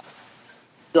coming up.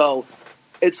 So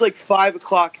it's like 5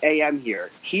 o'clock a.m. here.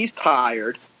 He's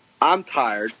tired. I'm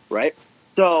tired, right?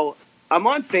 So I'm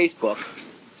on Facebook,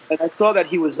 and I saw that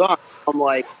he was on. I'm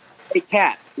like, hey,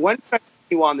 Kat, when can I get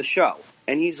you on the show?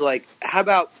 And he's like, how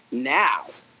about now?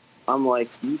 I'm like,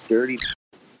 you dirty.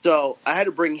 So I had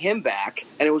to bring him back,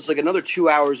 and it was like another 2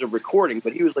 hours of recording,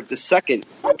 but he was like the second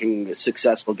fucking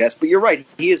successful guest. But you're right,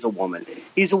 he is a woman.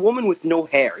 He's a woman with no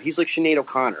hair. He's like Sinead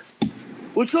O'Connor.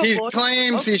 What's up, He bud?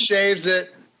 claims he shaves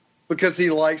it because he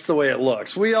likes the way it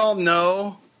looks. We all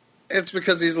know it's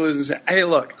because he's losing his hair. Hey,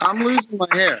 look, I'm losing my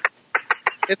hair.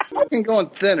 It's fucking going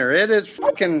thinner. It is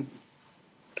fucking...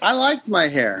 I like my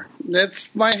hair.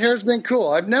 My hair's been cool.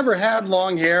 I've never had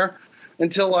long hair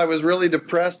until I was really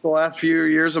depressed the last few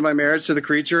years of my marriage to the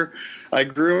creature. I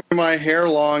grew my hair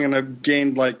long and I've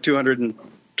gained like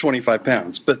 225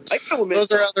 pounds. But I can admit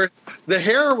those are other... The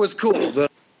hair was cool. The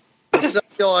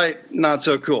cellulite, not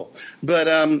so cool. But,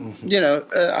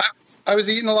 I was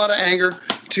eating a lot of anger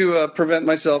to prevent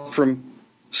myself from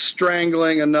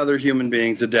strangling another human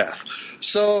being to death.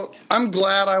 So I'm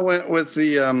glad I went with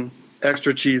the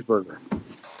extra cheeseburger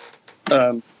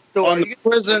So on the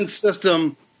prison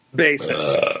system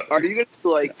basis. Are you gonna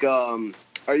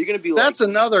be like? That's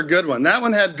another good one. That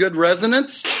one had good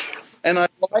resonance, and I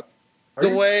liked the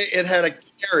way it had a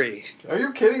carry. Are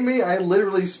you kidding me? I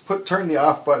literally turned the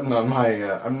off button on my.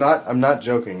 I'm not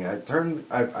joking. I've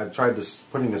tried this,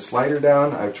 putting the slider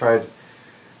down. I've tried.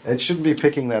 It shouldn't be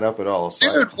picking that up at all.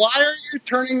 So Dude, why are you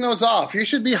turning those off? You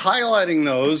should be highlighting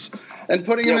those and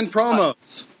putting them in promos.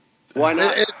 Why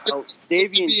not? It's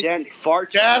Davy and Jen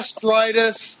farts.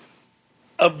 gastritis.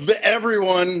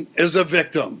 Everyone is a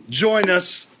victim. Join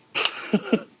us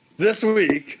this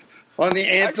week on the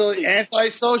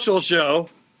Antisocial Show.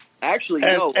 Actually,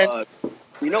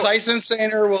 Tyson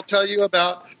Sainer will tell you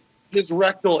about his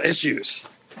rectal issues,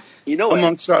 what?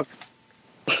 amongst others.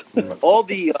 All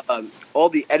the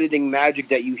editing magic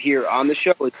that you hear on the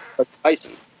show is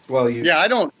Tyson. well, Yeah, I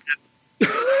don't.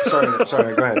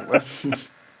 Sorry. Go ahead. What?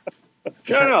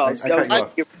 No. I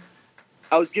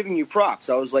I was giving you props.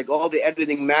 I was like, all the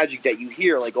editing magic that you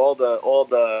hear, like all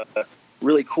the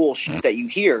really cool shit that you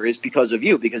hear is because of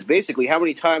you. Because basically, how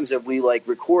many times have we like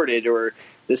recorded or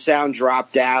the sound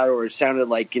dropped out or it sounded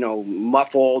like,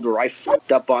 muffled or I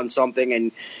fucked up on something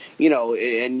and,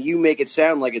 and you make it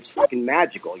sound like it's fucking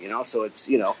magical, So it's,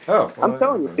 Oh, well, I'm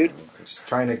telling you, dude. I'm just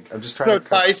trying So to.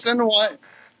 Tyson,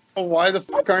 why the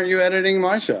fuck aren't you editing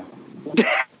my show?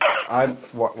 Why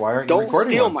aren't you Don't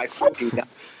recording steal one? my fucking guy.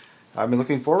 I've been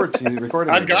looking forward to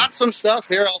recording. I've got some stuff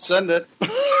here. I'll send it.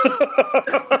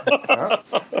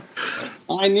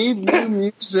 I need new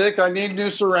music. I need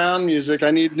new surround music.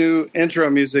 I need new intro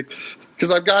music because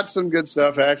I've got some good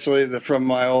stuff actually from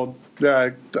my old. Who's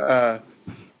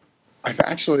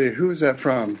that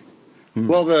from?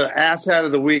 Well, the Ass Hat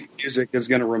of the Week music is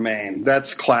going to remain.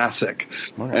 That's classic,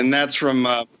 and that's from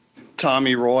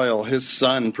Tommy Royal. His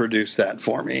son produced that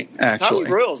for me. Actually,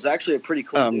 Tommy Royal is actually a pretty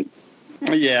cool dude.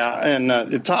 Yeah,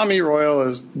 and Tommy Royal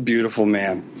is a beautiful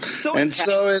man. So And is Kat.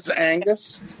 so is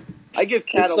Angus. I give And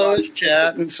Kat a so lot is of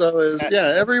Kat, and so is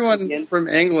everyone from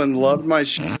England loved my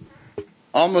show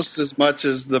almost as much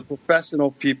as the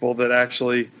professional people that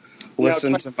actually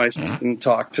listen to my show and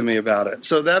talk to me about it.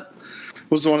 So that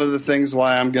was one of the things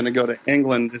why I'm going to go to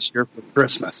England this year for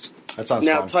Christmas. That sounds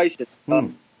Now, fun. Tyson,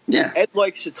 Yeah, Ed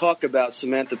likes to talk about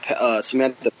Samantha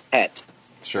Pett.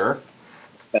 Sure.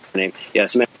 That's her name. Yeah,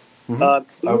 Samantha. Her.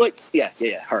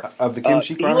 Of the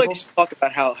Kimchi you like Chronicles? to talk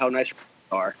about how nice her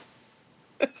are.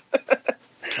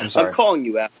 I'm sorry. I'm calling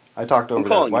you out. I talked over that.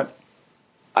 calling What?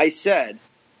 I said,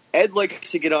 Ed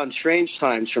likes to get on Strange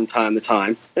Times from time to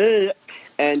time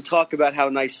and talk about how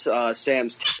nice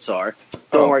Sam's tits are.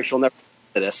 Don't worry, she'll never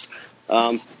do this.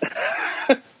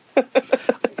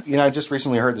 I just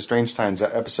recently heard the Strange Times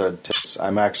episode.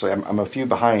 I'm a few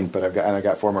behind, but I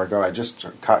got 4 more to go. I just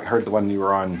heard the one you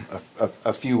were on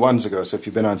a few ones ago. So if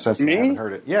you've been on since, I haven't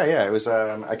heard it. Yeah. It was.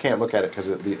 I can't look at it because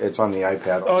it's on the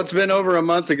iPad. Oh, it's been over a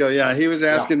month ago. Yeah, he was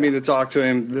asking me to talk to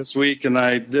him this week, and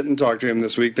I didn't talk to him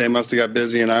this week. They must have got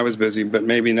busy, and I was busy. But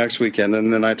maybe next weekend,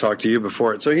 and then I talked to you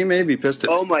before it. So he may be pissed at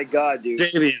me. Oh my God, dude!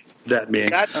 Davian, that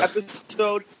being that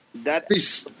episode.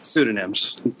 These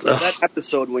pseudonyms. That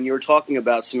episode when you were talking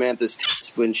about Samantha's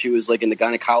tits when she was like in the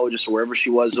gynecologist or wherever she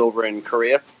was over in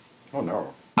Korea. Oh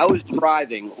no! I was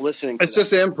driving, listening to It's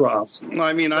just improv.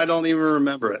 I mean, I don't even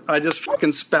remember it. I just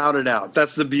fucking spout it out.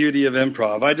 That's the beauty of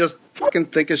improv. I just fucking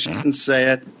think of shit and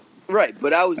say it. Right,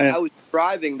 but I was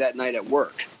driving that night at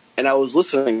work, and I was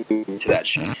listening to that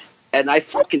shit, and I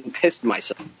fucking pissed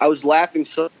myself. I was laughing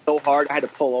so hard I had to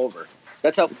pull over.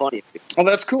 That's how funny it is. Oh,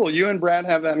 that's cool. You and Brad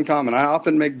have that in common. I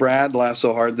often make Brad laugh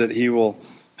so hard that he will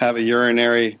have a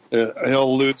urinary,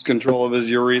 he'll lose control of his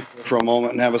urethra for a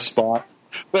moment and have a spot.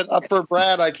 But for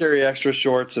Brad, I carry extra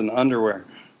shorts and underwear.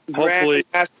 Hopefully,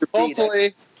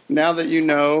 now that you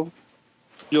know,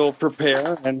 you'll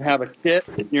prepare and have a kit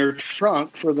in your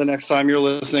trunk for the next time you're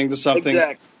listening to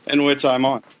something in which I'm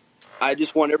on. I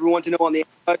just want everyone to know on the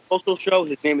social show,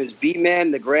 his name is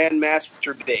B-Man, the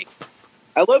Grandmaster B.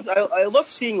 I love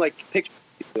seeing like pictures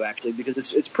of you actually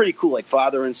because it's pretty cool, like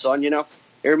father and son. It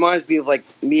reminds me of like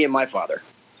me and my father.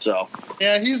 So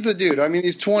yeah, he's the dude. I mean,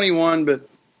 he's 21, but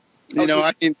he's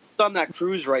on that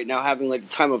cruise right now, having like the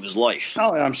time of his life.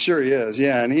 Oh, I'm sure he is.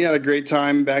 Yeah, and he had a great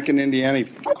time back in Indiana. He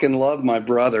fucking loved my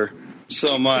brother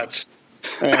so much,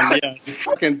 and yeah,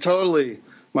 fucking totally.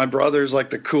 My brother's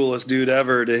like the coolest dude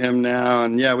ever to him now,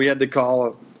 and yeah, we had to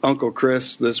call Uncle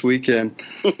Chris this weekend.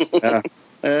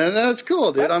 And that's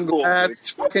cool, dude. I'm glad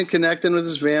he's fucking connecting with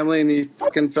his family, and he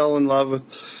fucking fell in love with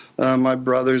my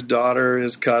brother's daughter.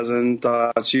 His cousin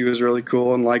thought she was really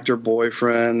cool and liked her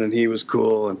boyfriend, and he was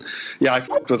cool. And yeah, I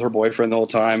fucked with her boyfriend the whole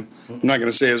time. I'm not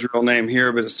going to say his real name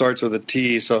here, but it starts with a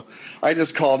T. So I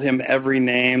just called him every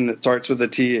name that starts with a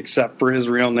T except for his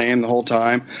real name the whole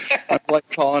time. I like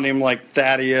calling him like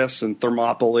Thaddeus and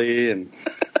Thermopylae and,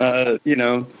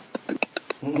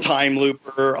 Time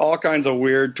Looper, all kinds of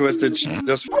weird, twisted shit,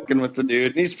 just fucking with the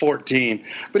dude. And he's 14.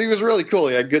 But he was really cool.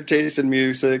 He had good taste in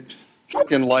music,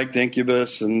 fucking liked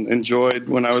Incubus, and enjoyed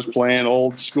when I was playing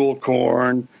old school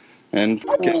Korn. And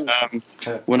fucking,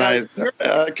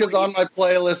 because on my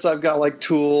playlist I've got like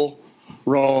Tool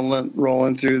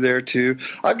rolling through there too.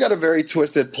 I've got a very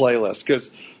twisted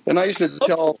playlist and I used to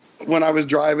tell when I was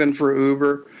driving for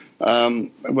Uber,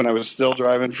 when I was still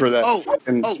driving for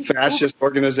that fascist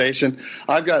organization,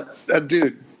 I've got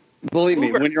dude. Believe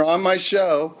me, when you're on my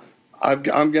show, I'm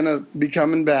going to be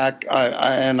coming back,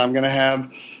 and I'm going to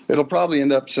have. It'll probably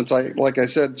end up, since like I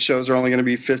said, shows are only going to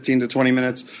be 15 to 20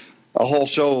 minutes. A whole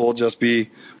show will just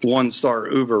be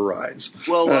 1-star Uber rides.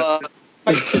 Well,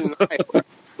 Tyson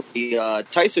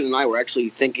and I were actually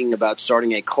thinking about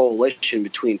starting a coalition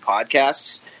between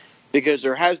podcasts. Because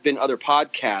there has been other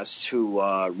podcasts who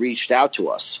reached out to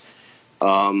us.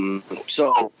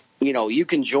 So, you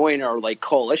can join our like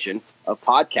coalition of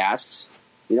podcasts,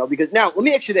 because now let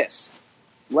me ask you this,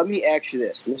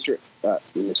 Mr.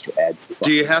 Ed.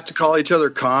 Do you have to call each other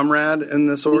comrade in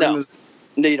this organization?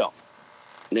 No, you don't.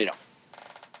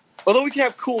 Although we can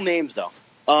have cool names though.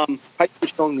 Tyson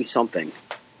showing me something.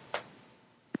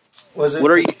 Was it?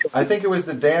 What are you? I think it was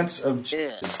the Dance of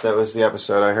Jesus. That was the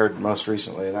episode I heard most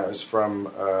recently, and that was from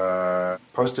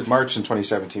posted March in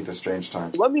 2017. The Strange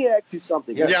Times. Let me ask you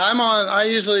something. Yes. Yeah, I'm on. I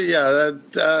usually, I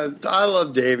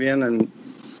love Davian, and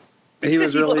he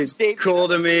was really cool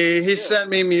to me. He sent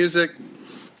me music,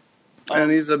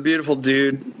 and he's a beautiful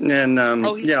dude. And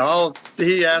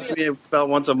he asked me about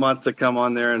once a month to come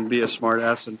on there and be a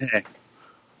smartass, and hey,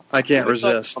 I can't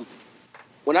resist.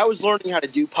 When I was learning how to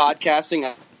do podcasting,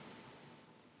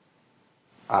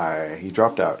 he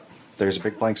dropped out. There's a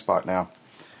big blank spot now.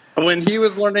 When he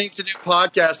was learning to do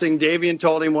podcasting, Davian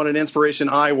told him what an inspiration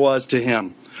I was to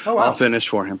him. Oh, wow. I'll finish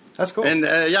for him. That's cool. And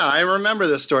I remember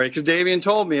this story because Davian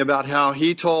told me about how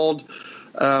he told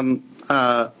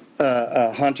Hunter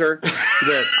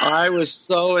that I was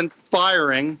so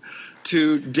inspiring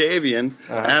to Davian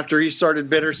after he started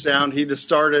Bitter Sound. He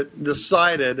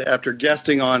decided after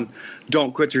guesting on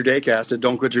Don't Quit Your Daycast at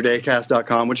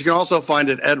don'tquityourdaycast.com, which you can also find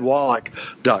at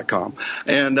edwallach.com.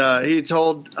 And he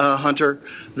told Hunter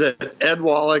that Ed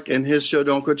Wallach and his show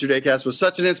Don't Quit Your Daycast was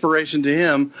such an inspiration to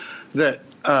him that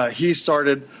he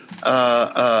started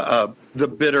the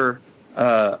Bitter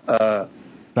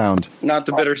Sound. Not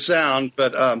the Bitter Sound,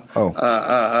 but I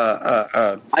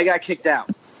got kicked out.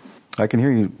 I can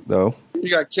hear you, though. You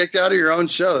got kicked out of your own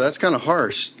show. That's kind of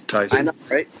harsh, Tyson. I know,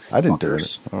 right? I didn't do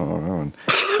it. Oh, no.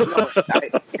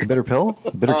 The Bitter Pill?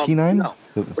 Bitter Keenine? No.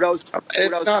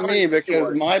 It's not me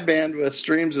because my bandwidth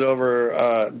streams it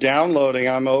over downloading.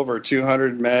 I'm over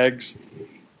 200 megs,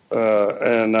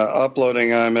 and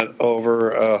uploading I'm at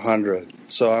over 100.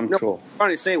 So I'm cool. What I was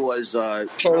trying to say was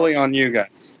totally on you guys.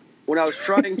 When I was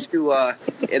trying to,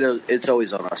 it's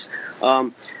always on us.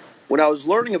 When I was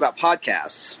learning about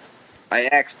podcasts, I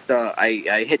asked,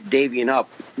 I hit Davian up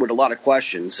with a lot of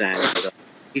questions, and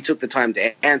he took the time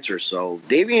to answer. So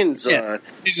Davian's,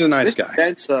 he's a nice guy.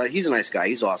 He's a nice guy.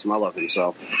 He's awesome. I love him.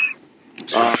 So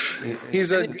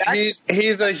he's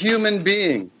a human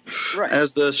being, right,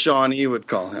 as the Shawnee would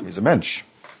call him. He's a mensch.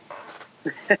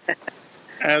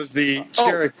 As the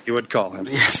Cherokee would call him.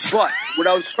 Yes. But what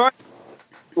I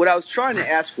was trying to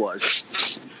ask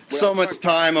was so much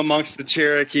time amongst the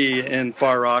Cherokee in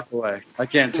Far Rockaway. I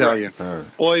can't tell you.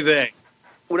 Oy vey.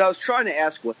 What I was trying to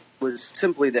ask was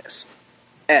simply this.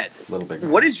 Ed, Little bit.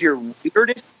 What is your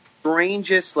weirdest,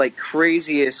 strangest,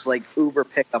 craziest, Uber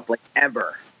pickup,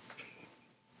 ever?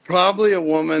 Probably a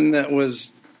woman that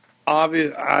was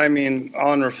obvious. I mean,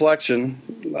 on reflection,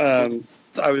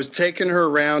 I was taking her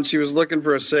around. She was looking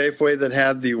for a Safeway that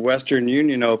had the Western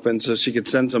Union open so she could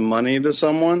send some money to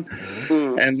someone.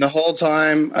 Mm-hmm. And the whole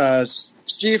time,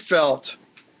 she felt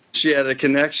she had a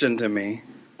connection to me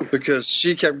because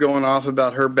she kept going off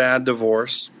about her bad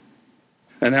divorce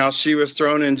and how she was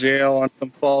thrown in jail on some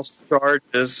false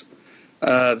charges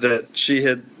that she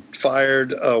had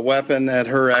fired a weapon at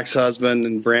her ex-husband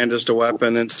and brandished a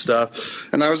weapon and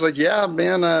stuff. And I was like, yeah,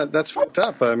 man, that's fucked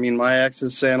up. I mean, my ex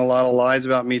is saying a lot of lies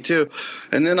about me too.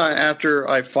 And then after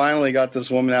I finally got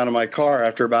this woman out of my car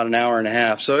after about an hour and a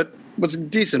half, so it was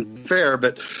decent fare,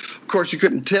 but of course you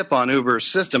couldn't tip on Uber's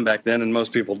system back then, and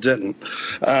most people didn't.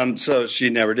 So she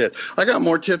never did. I got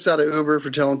more tips out of Uber for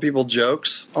telling people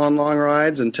jokes on long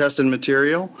rides and testing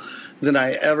material than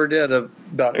I ever did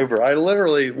about Uber. I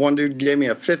literally, one dude gave me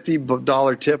a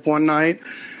 $50 tip one night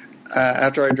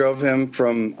after I drove him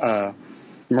from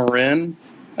Marin,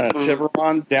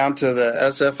 Tiburon, down to the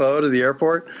SFO to the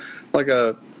airport, like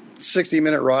a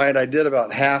 60-minute ride. I did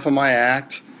about half of my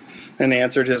act and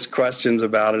answered his questions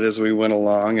about it as we went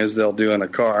along, as they'll do in a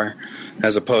car,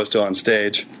 as opposed to on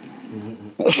stage.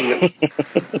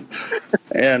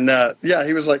 And,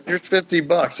 he was like, here's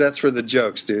 $50. That's for the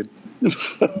jokes, dude.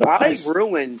 I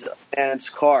ruined a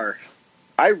man's car.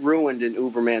 I ruined an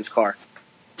Uberman's car.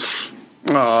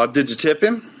 Oh, did you tip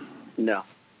him? No.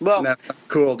 Well, that's not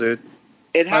cool, dude.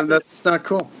 It happened. That's not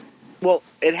cool. Well,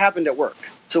 it happened at work,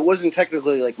 so it wasn't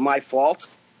technically my fault,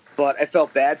 but I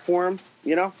felt bad for him.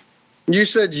 You know. You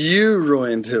said you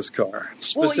ruined his car.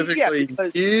 Specifically,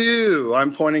 you.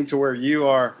 I'm pointing to where you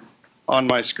are on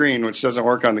my screen, which doesn't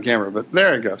work on the camera, but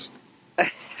there it goes.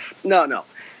 No.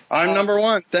 I'm number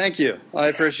one. Thank you. I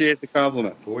appreciate the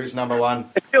compliment. Who's number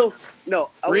one?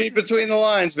 Read between the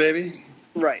lines, baby.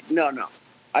 Right. No.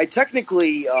 I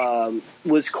technically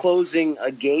was closing a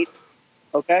gate,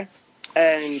 okay?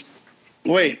 And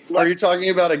wait, are you talking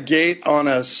about a gate on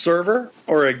a server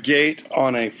or a gate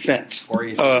on a fence? Or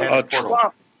a satanic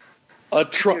portal?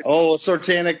 A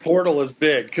satanic portal is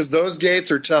big because those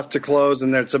gates are tough to close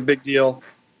and it's a big deal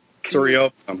to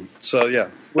reopen them. So, yeah.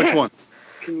 Which one?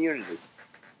 Community.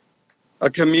 A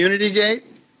community gate?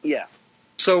 Yeah.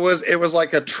 So it was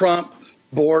like a Trump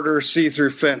border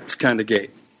see-through fence kind of gate.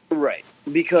 Right.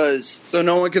 Because so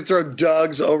no one could throw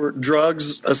drugs, a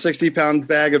 60-pound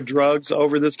bag of drugs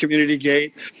over this community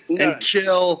gate and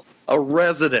kill a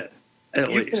resident at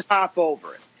least. You can hop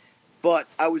over it. But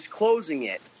I was closing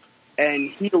it, and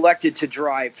he elected to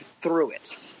drive through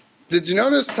it. Did you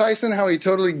notice, Tyson, how he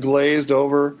totally glazed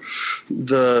over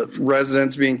the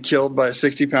residents being killed by a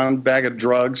 60-pound bag of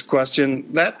drugs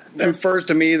question? That infers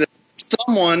to me that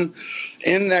someone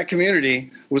in that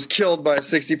community was killed by a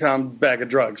 60-pound bag of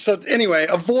drugs. So anyway,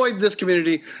 avoid this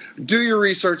community. Do your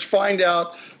research. Find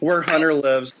out where Hunter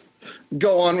lives.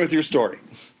 Go on with your story.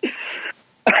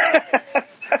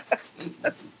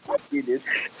 You did.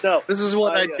 No, this is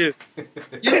what I do.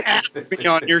 You asked me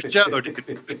on your show,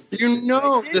 dude. You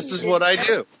know this is what I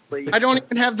do. I don't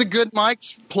even have the good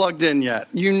mics plugged in yet.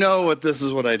 You know what this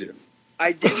is what I do.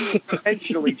 I didn't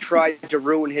intentionally try to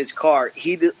ruin his car.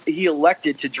 He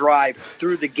elected to drive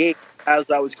through the gate as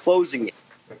I was closing it.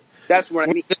 That's what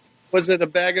I mean. Was it a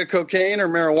bag of cocaine or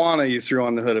marijuana you threw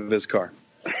on the hood of his car?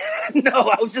 No,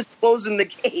 I was just closing the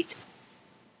gate.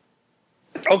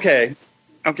 Okay,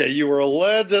 you were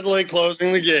allegedly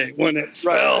closing the gate when it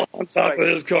fell on top of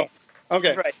his car.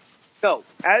 Okay. Right. No,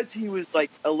 as he was like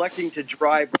electing to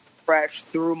drive, crash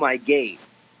through my gate,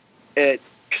 it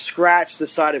scratched the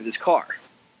side of his car.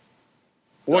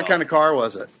 What kind of car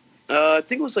was it? I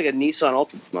think it was like a Nissan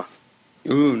Altima.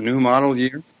 Ooh, new model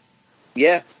year?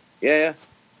 Yeah. Yeah.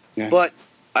 But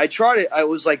I tried it. I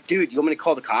was like, dude, you want me to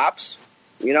call the cops?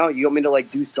 You know, you want me to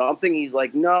like do something? He's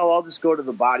like, no, I'll just go to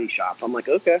the body shop. I'm like,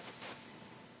 okay.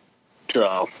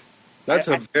 So that's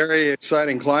a very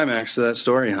exciting climax to that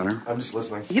story, Hunter. I'm just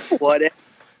listening. You know what?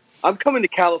 I'm coming to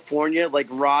California like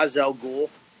Ra's al Ghul,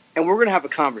 and we're going to have a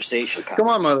conversation. Come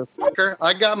on, motherfucker.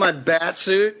 I got my bat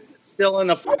suit still in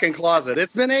the fucking closet.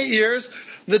 It's been 8 years.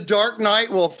 The Dark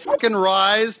Knight will fucking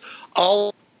rise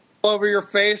all over your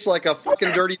face like a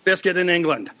fucking dirty biscuit in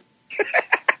England.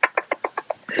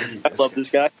 I love this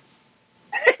guy.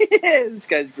 This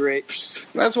guy's great.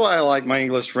 That's why I like my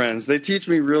English friends. They teach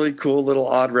me really cool little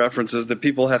odd references that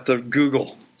people have to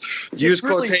Google. Use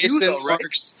really quotation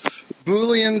marks.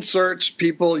 Boolean search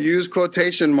people use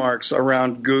quotation marks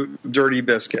around dirty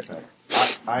biscuit.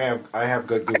 I have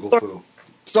good Google foo.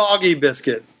 Soggy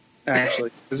biscuit,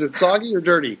 actually. Is it soggy or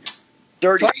dirty?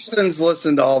 Dirty. Tyson's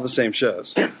listened to all the same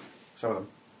shows. Some of them.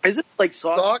 Is it like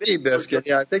soggy biscuit?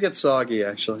 Yeah, I think it's soggy,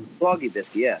 actually. Soggy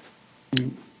biscuit, yeah.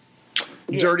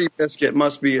 Dirty biscuit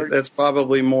must be, that's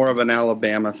probably more of an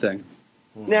Alabama thing.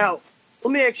 Now,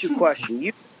 let me ask you a question.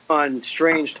 You've been on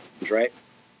Strange Times, right?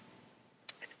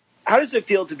 How does it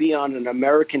feel to be on an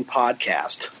American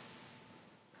podcast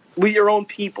with your own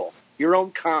people, your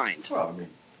own kind? Well, I mean,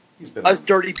 he's been us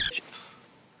dirty bitches.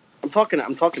 I'm talking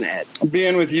to Ed.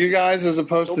 Being with you guys as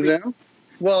opposed to them?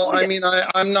 Well, I mean,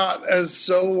 I'm not as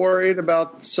so worried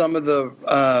about some of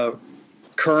the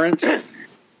current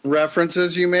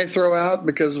references you may throw out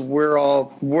because we're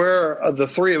the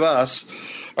three of us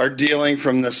are dealing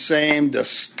from the same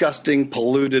disgusting,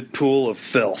 polluted pool of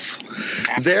filth.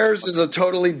 Theirs is a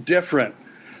totally different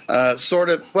it's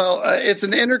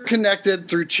an interconnected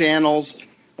through channels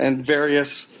and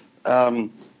various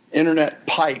internet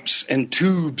pipes and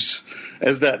tubes,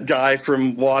 as that guy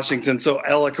from Washington so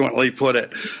eloquently put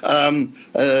it.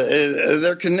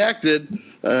 They're connected,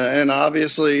 and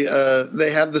obviously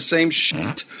they have the same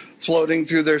shit floating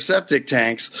through their septic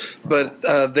tanks, but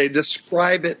they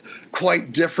describe it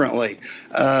quite differently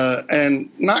and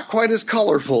not quite as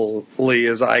colorfully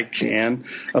as I can,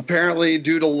 apparently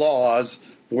due to laws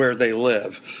where they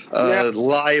live.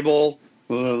 Libel,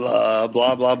 blah,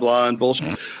 blah, blah, and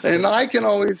bullshit. And I can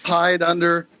always hide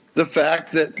under the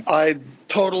fact that I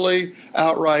totally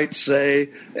outright say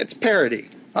it's parody.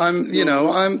 I'm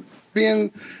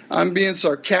being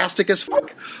sarcastic as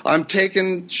fuck. I'm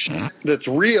taking shit that's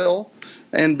real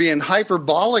and being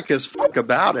hyperbolic as fuck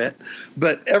about it.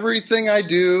 But everything I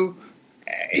do,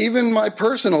 even my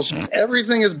personal shit,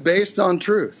 everything is based on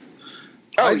truth.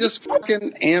 I just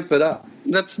fucking amp it up.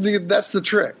 That's the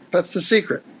trick. That's the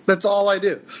secret. That's all I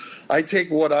do. I take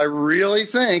what I really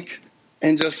think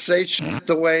and just say shit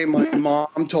the way my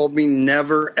mom told me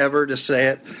never, ever to say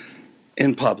it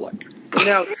in public.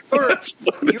 Now,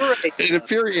 it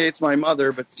infuriates my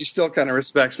mother, but she still kind of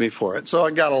respects me for it. So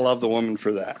I got to love the woman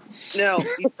for that. Now,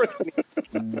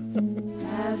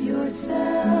 have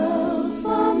yourself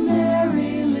a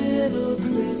merry little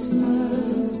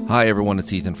Christmas. Hi, everyone.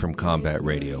 It's Ethan from Combat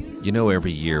Radio. You know,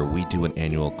 every year we do an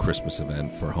annual Christmas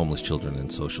event for homeless children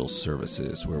and social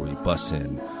services where we bus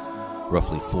in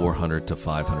roughly 400 to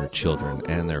 500 children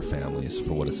and their families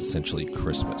for what is essentially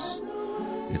Christmas.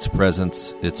 It's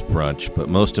presents, it's brunch, but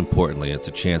most importantly, it's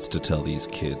a chance to tell these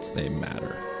kids they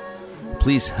matter.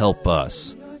 Please help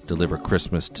us deliver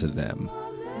Christmas to them.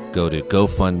 Go to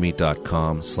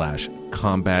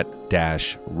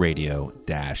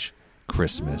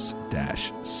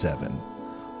gofundme.com/combat-radio-christmas-7.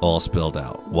 All spelled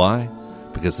out. Why?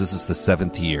 Because this is the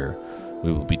 7th year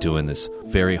we will be doing this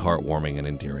very heartwarming and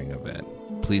endearing event.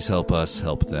 Please help us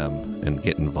help them and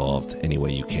get involved any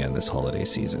way you can this holiday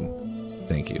season.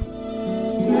 Thank you.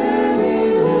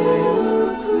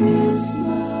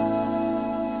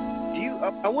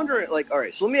 I wonder, all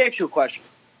right, so let me ask you a question.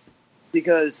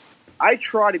 Because I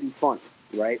try to be funny,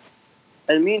 right?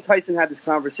 And me and Tyson had this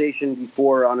conversation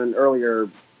before on an earlier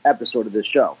episode of this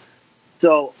show.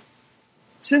 So,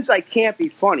 since I can't be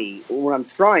funny when I'm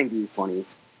trying to be funny,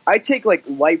 I take,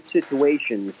 life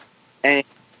situations and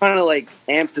kind of like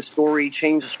amp the story,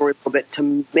 change the story a little bit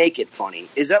to make it funny.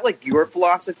 Is that like your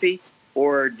philosophy,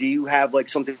 or do you have like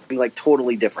something like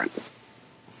totally different?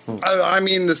 I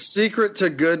mean, the secret to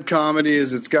good comedy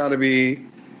is it's got to be,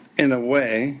 in a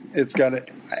way, it's got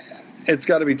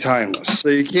to be timeless. So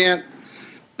you can't.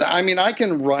 I mean, I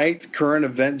can write current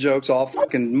event jokes, all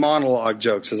fucking monologue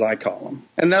jokes, as I call them.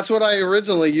 And that's what I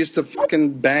originally used to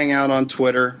fucking bang out on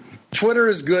Twitter. Twitter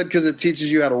is good because it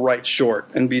teaches you how to write short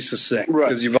and be succinct,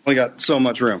 because you've only got so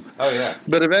much room. Oh, yeah.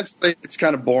 But eventually it's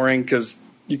kind of boring because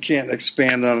you can't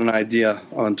expand on an idea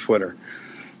on Twitter.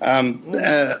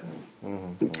 But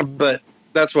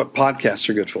that's what podcasts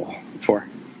are good for.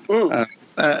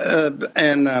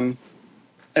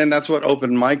 And that's what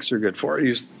open mics are good for.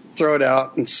 You throw it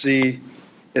out and see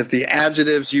if the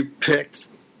adjectives you picked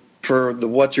for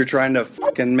what you're trying to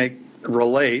fucking make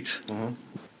relate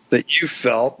that you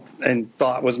felt and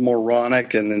thought was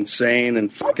moronic and insane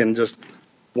and fucking just,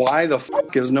 why the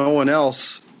fuck is no one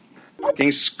else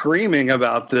fucking screaming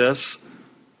about this,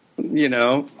 you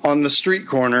know, on the street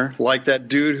corner, like that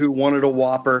dude who wanted a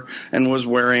Whopper and was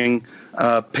wearing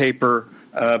paper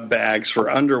bags for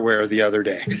underwear the other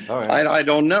day. Oh, yeah. I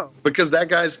don't know, because that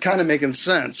guy's kind of making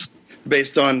sense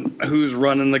based on who's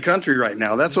running the country right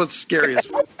now. That's what's scary as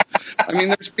fuck. I mean,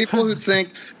 there's people who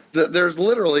think that there's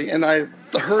literally, and I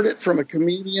heard it from a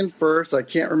comedian first. I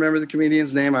can't remember the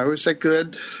comedian's name. I wish I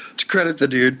could to credit the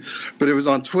dude, but it was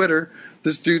on Twitter.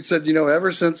 This dude said, you know,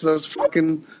 ever since those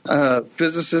fucking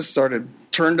physicists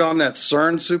turned on that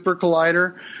CERN super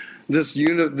collider,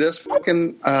 this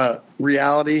fucking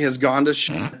reality has gone to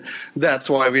shit. That's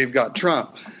why we've got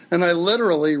Trump. And I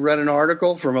literally read an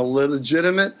article from a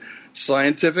legitimate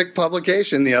scientific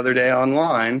publication the other day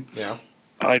online. Yeah.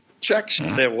 I checked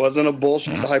shit. It wasn't a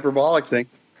bullshit hyperbolic thing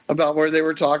about where they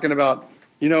were talking about,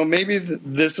 you know, maybe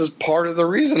this is part of the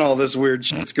reason all this weird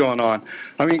shit's going on.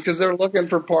 I mean, because they're looking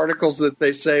for particles that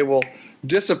they say will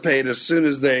dissipate as soon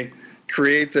as they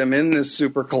create them in this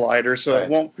super collider, so it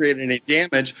won't create any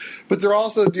damage. But they're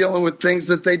also dealing with things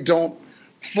that they don't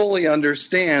fully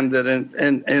understand, that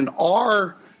in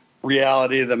our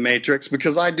reality of the Matrix,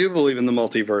 because I do believe in the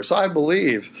multiverse. I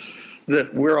believe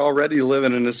that we're already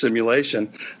living in a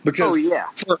simulation, because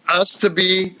for us to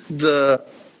be the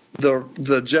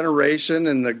generation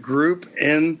and the group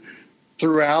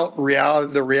throughout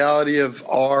the reality of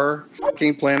our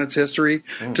fucking planet's history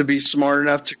to be smart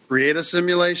enough to create a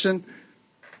simulation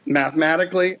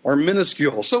mathematically are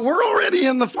minuscule. So we're already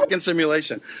in the fucking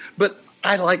simulation. But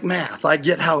I like math. I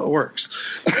get how it works.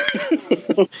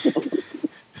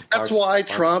 That's why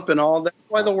Trump and all that,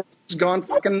 why the world's gone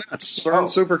fucking nuts.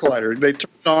 CERN super collider. They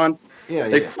turned on.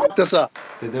 They fucked us up.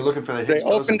 They're looking for the They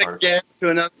opened a gap to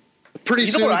another. Pretty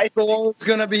soon, Thor's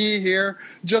going to be here,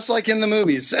 just like in the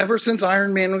movies. Ever since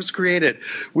Iron Man was created,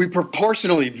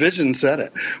 Vision said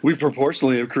it, we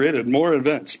proportionally have created more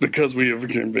events because we have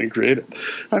been created.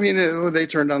 I mean, they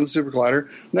turned on the super collider.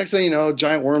 Next thing you know,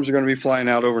 giant worms are going to be flying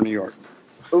out over New York.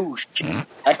 Ooh,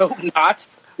 I hope not,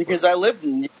 because I live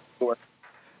in New York.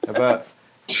 But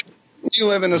you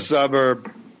live in a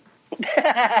suburb.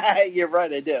 You're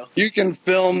right, I do. You can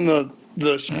film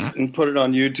the shit and put it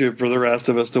on YouTube for the rest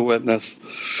of us to witness.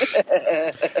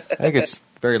 I think it's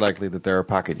very likely that there are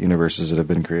pocket universes that have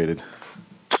been created.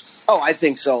 Oh, I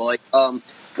think so. Like,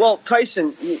 well,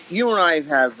 Tyson, you and I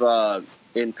have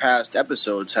in past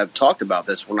episodes have talked about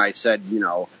this when I said, you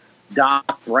know,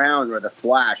 Doc Brown or the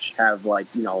Flash have, like,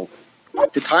 you know,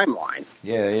 the timeline.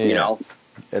 You know,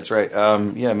 that's right.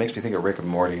 It makes me think of Rick and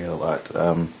Morty a lot.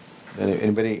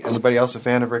 Anybody else a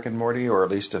fan of Rick and Morty, or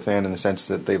at least a fan in the sense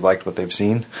that they've liked what they've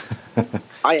seen?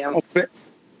 I am.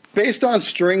 Based on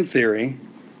string theory,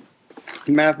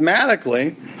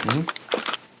 mathematically,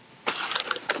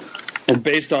 and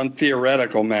based on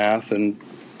theoretical math and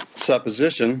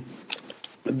supposition,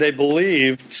 they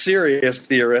believe, serious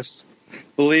theorists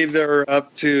believe there are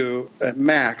up to, at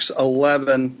max,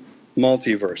 11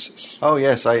 multiverses. Oh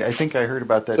yes, I think I heard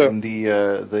about that in the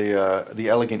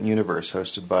Elegant Universe,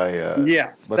 hosted by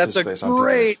that's a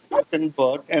great fucking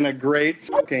book and a great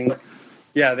fucking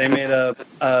they made a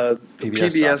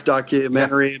PBS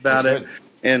documentary about it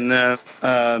in the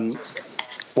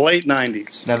late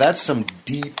 90s. Now that's some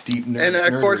deep and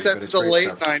of course that's the late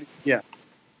 90s.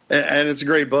 And it's a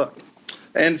great book.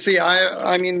 And see,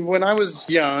 I mean, when I was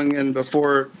young and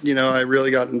before, you know, I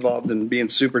really got involved in being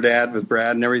super dad with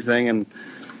Brad and everything and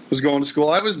was going to school,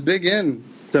 I was big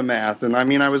into math. And I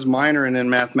mean, I was minoring in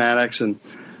mathematics and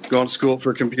going to school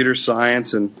for computer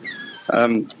science. And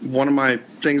one of my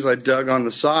things I dug on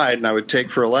the side and I would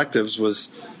take for electives was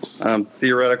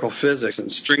theoretical physics and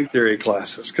string theory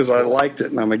classes because I liked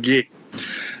it and I'm a geek.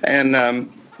 And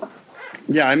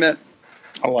I met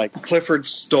Clifford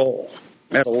Stoll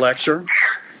at a lecture.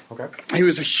 Okay. He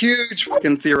was a huge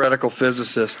fucking theoretical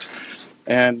physicist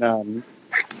and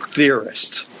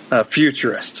theorist,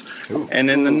 futurist. Ooh. And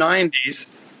in the 90s,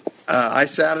 I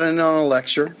sat in on a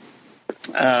lecture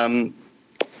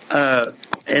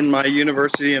in my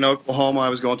university in Oklahoma I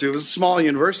was going to. It was a small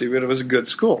university, but it was a good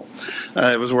school.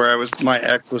 It was where my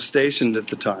ex was stationed at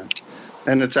the time.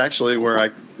 And it's actually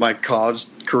where my college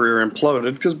career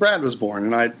imploded because Brad was born.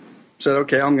 And I said,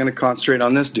 okay, I'm going to concentrate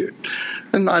on this dude.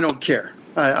 And I don't care.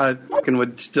 I fucking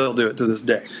would still do it to this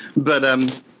day. But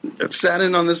sat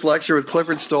in on this lecture with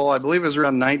Clifford Stoll. I believe it was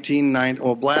around 1990.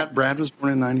 Well, Brad was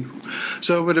born in 94.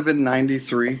 So it would have been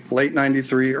 93, late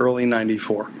 93, early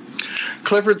 94.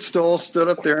 Clifford Stoll stood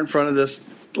up there in front of this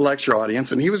lecture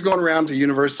audience, and he was going around to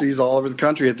universities all over the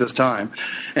country at this time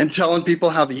and telling people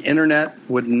how the internet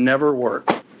would never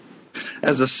work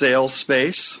as a sales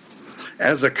space,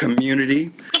 as a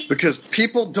community, because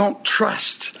people don't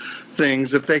trust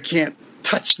things if they can't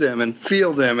touch them and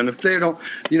feel them, and if they don't,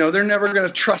 they're never going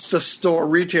to trust a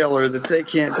retailer that they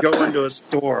can't go into a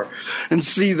store and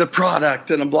see the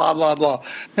product and blah, blah, blah.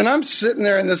 And I'm sitting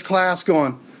there in this class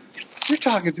going, you're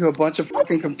talking to a bunch of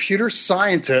fucking computer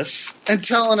scientists and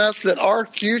telling us that our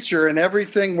future and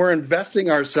everything we're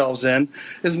investing ourselves in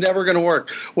is never going to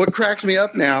work. What cracks me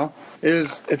up now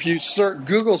is if you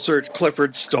Google search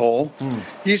Clifford Stoll,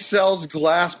 he sells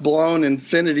glass-blown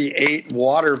Infinity 8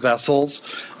 water vessels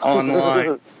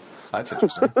online. That's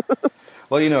interesting.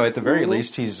 Well, at the very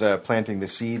least, he's planting the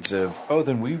seeds of,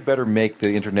 then we better make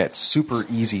the internet super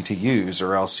easy to use,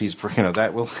 or else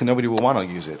nobody will want to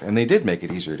use it. And they did make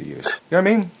it easier to use. You know what I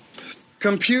mean?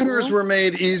 Computers were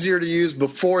made easier to use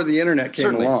before the internet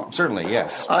came along. Certainly,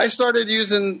 yes. I started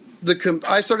using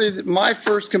my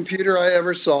first computer I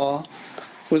ever saw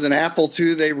was an Apple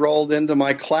II they rolled into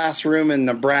my classroom in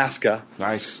Nebraska.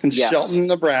 Nice. In Shelton,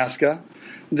 Nebraska.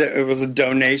 It was a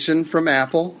donation from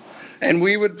Apple. And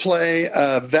we would play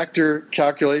vector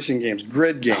calculation games,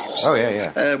 grid games. Oh,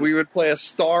 yeah. We would play a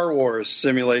Star Wars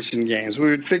simulation games. We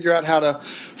would figure out how to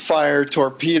fire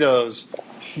torpedoes,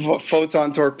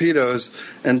 photon torpedoes,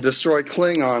 and destroy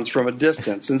Klingons from a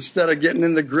distance instead of getting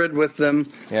in the grid with them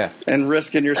and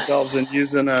risking yourselves and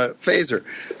using a phaser.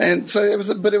 And so it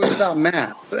was about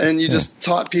math. And you just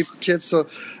taught kids. So,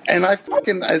 and I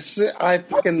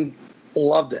fucking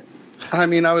loved it. I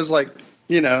mean, I was like,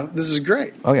 this is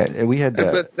great. Oh, yeah. We had...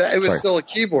 but it was still a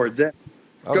keyboard then.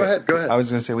 Okay. Go ahead. I was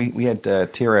going to say, we had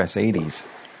TRS-80s.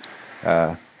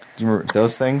 Do you remember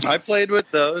those things? I played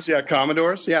with those. Yeah,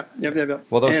 Commodores. Yeah.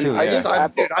 Well, those too, yeah.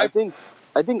 I think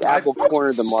Apple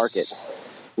cornered the market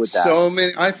with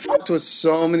that. I fucked with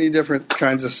so many different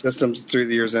kinds of systems through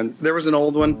the years. And there was an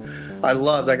old one I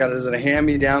loved. I got it as a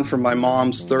hand-me-down from my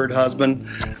mom's third husband.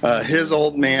 His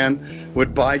old man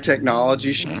would buy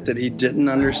technology shit that he didn't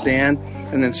understand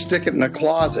and then stick it in a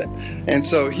closet. And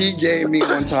so he gave me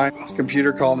one time this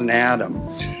computer called an Atom.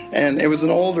 And it was an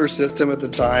older system at the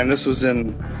time. This was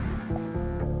in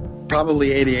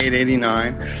probably 88,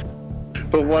 89.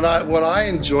 But what I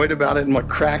enjoyed about it and what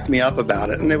cracked me up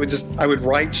about it, and I would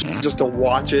write just to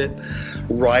watch it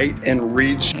write and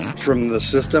read from the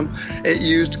system. It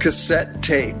used cassette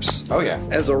tapes. Oh yeah,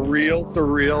 as a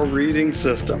reel-to-reel reading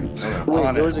system.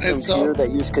 Wait, there was a computer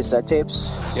that used cassette tapes?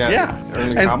 Yeah.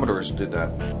 Early Commodores did that.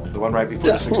 The one right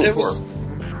before the 64.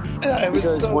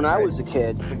 Because when I was a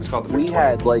kid, we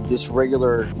had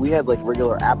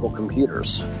regular Apple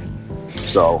computers.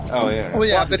 So. Oh yeah. Well,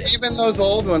 yeah, but even those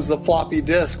old ones, the floppy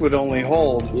disk would only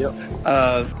hold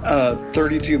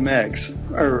 32 megs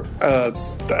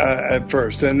at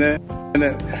first, and then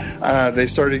they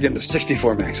started getting to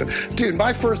 64 megs. Dude,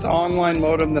 my first online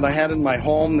modem that I had in my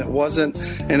home that wasn't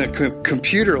in a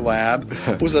computer lab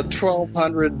was a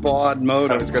 1200 baud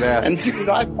modem. I was going to ask. And dude,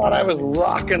 I thought I was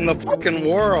rocking the fucking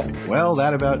world. Well,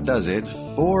 that about does it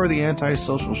for the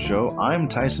Antisocial Show. I'm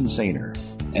Tyson Sainer.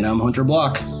 And I'm Hunter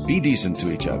Block. Be decent to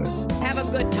each other. Have a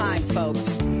good time,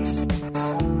 folks.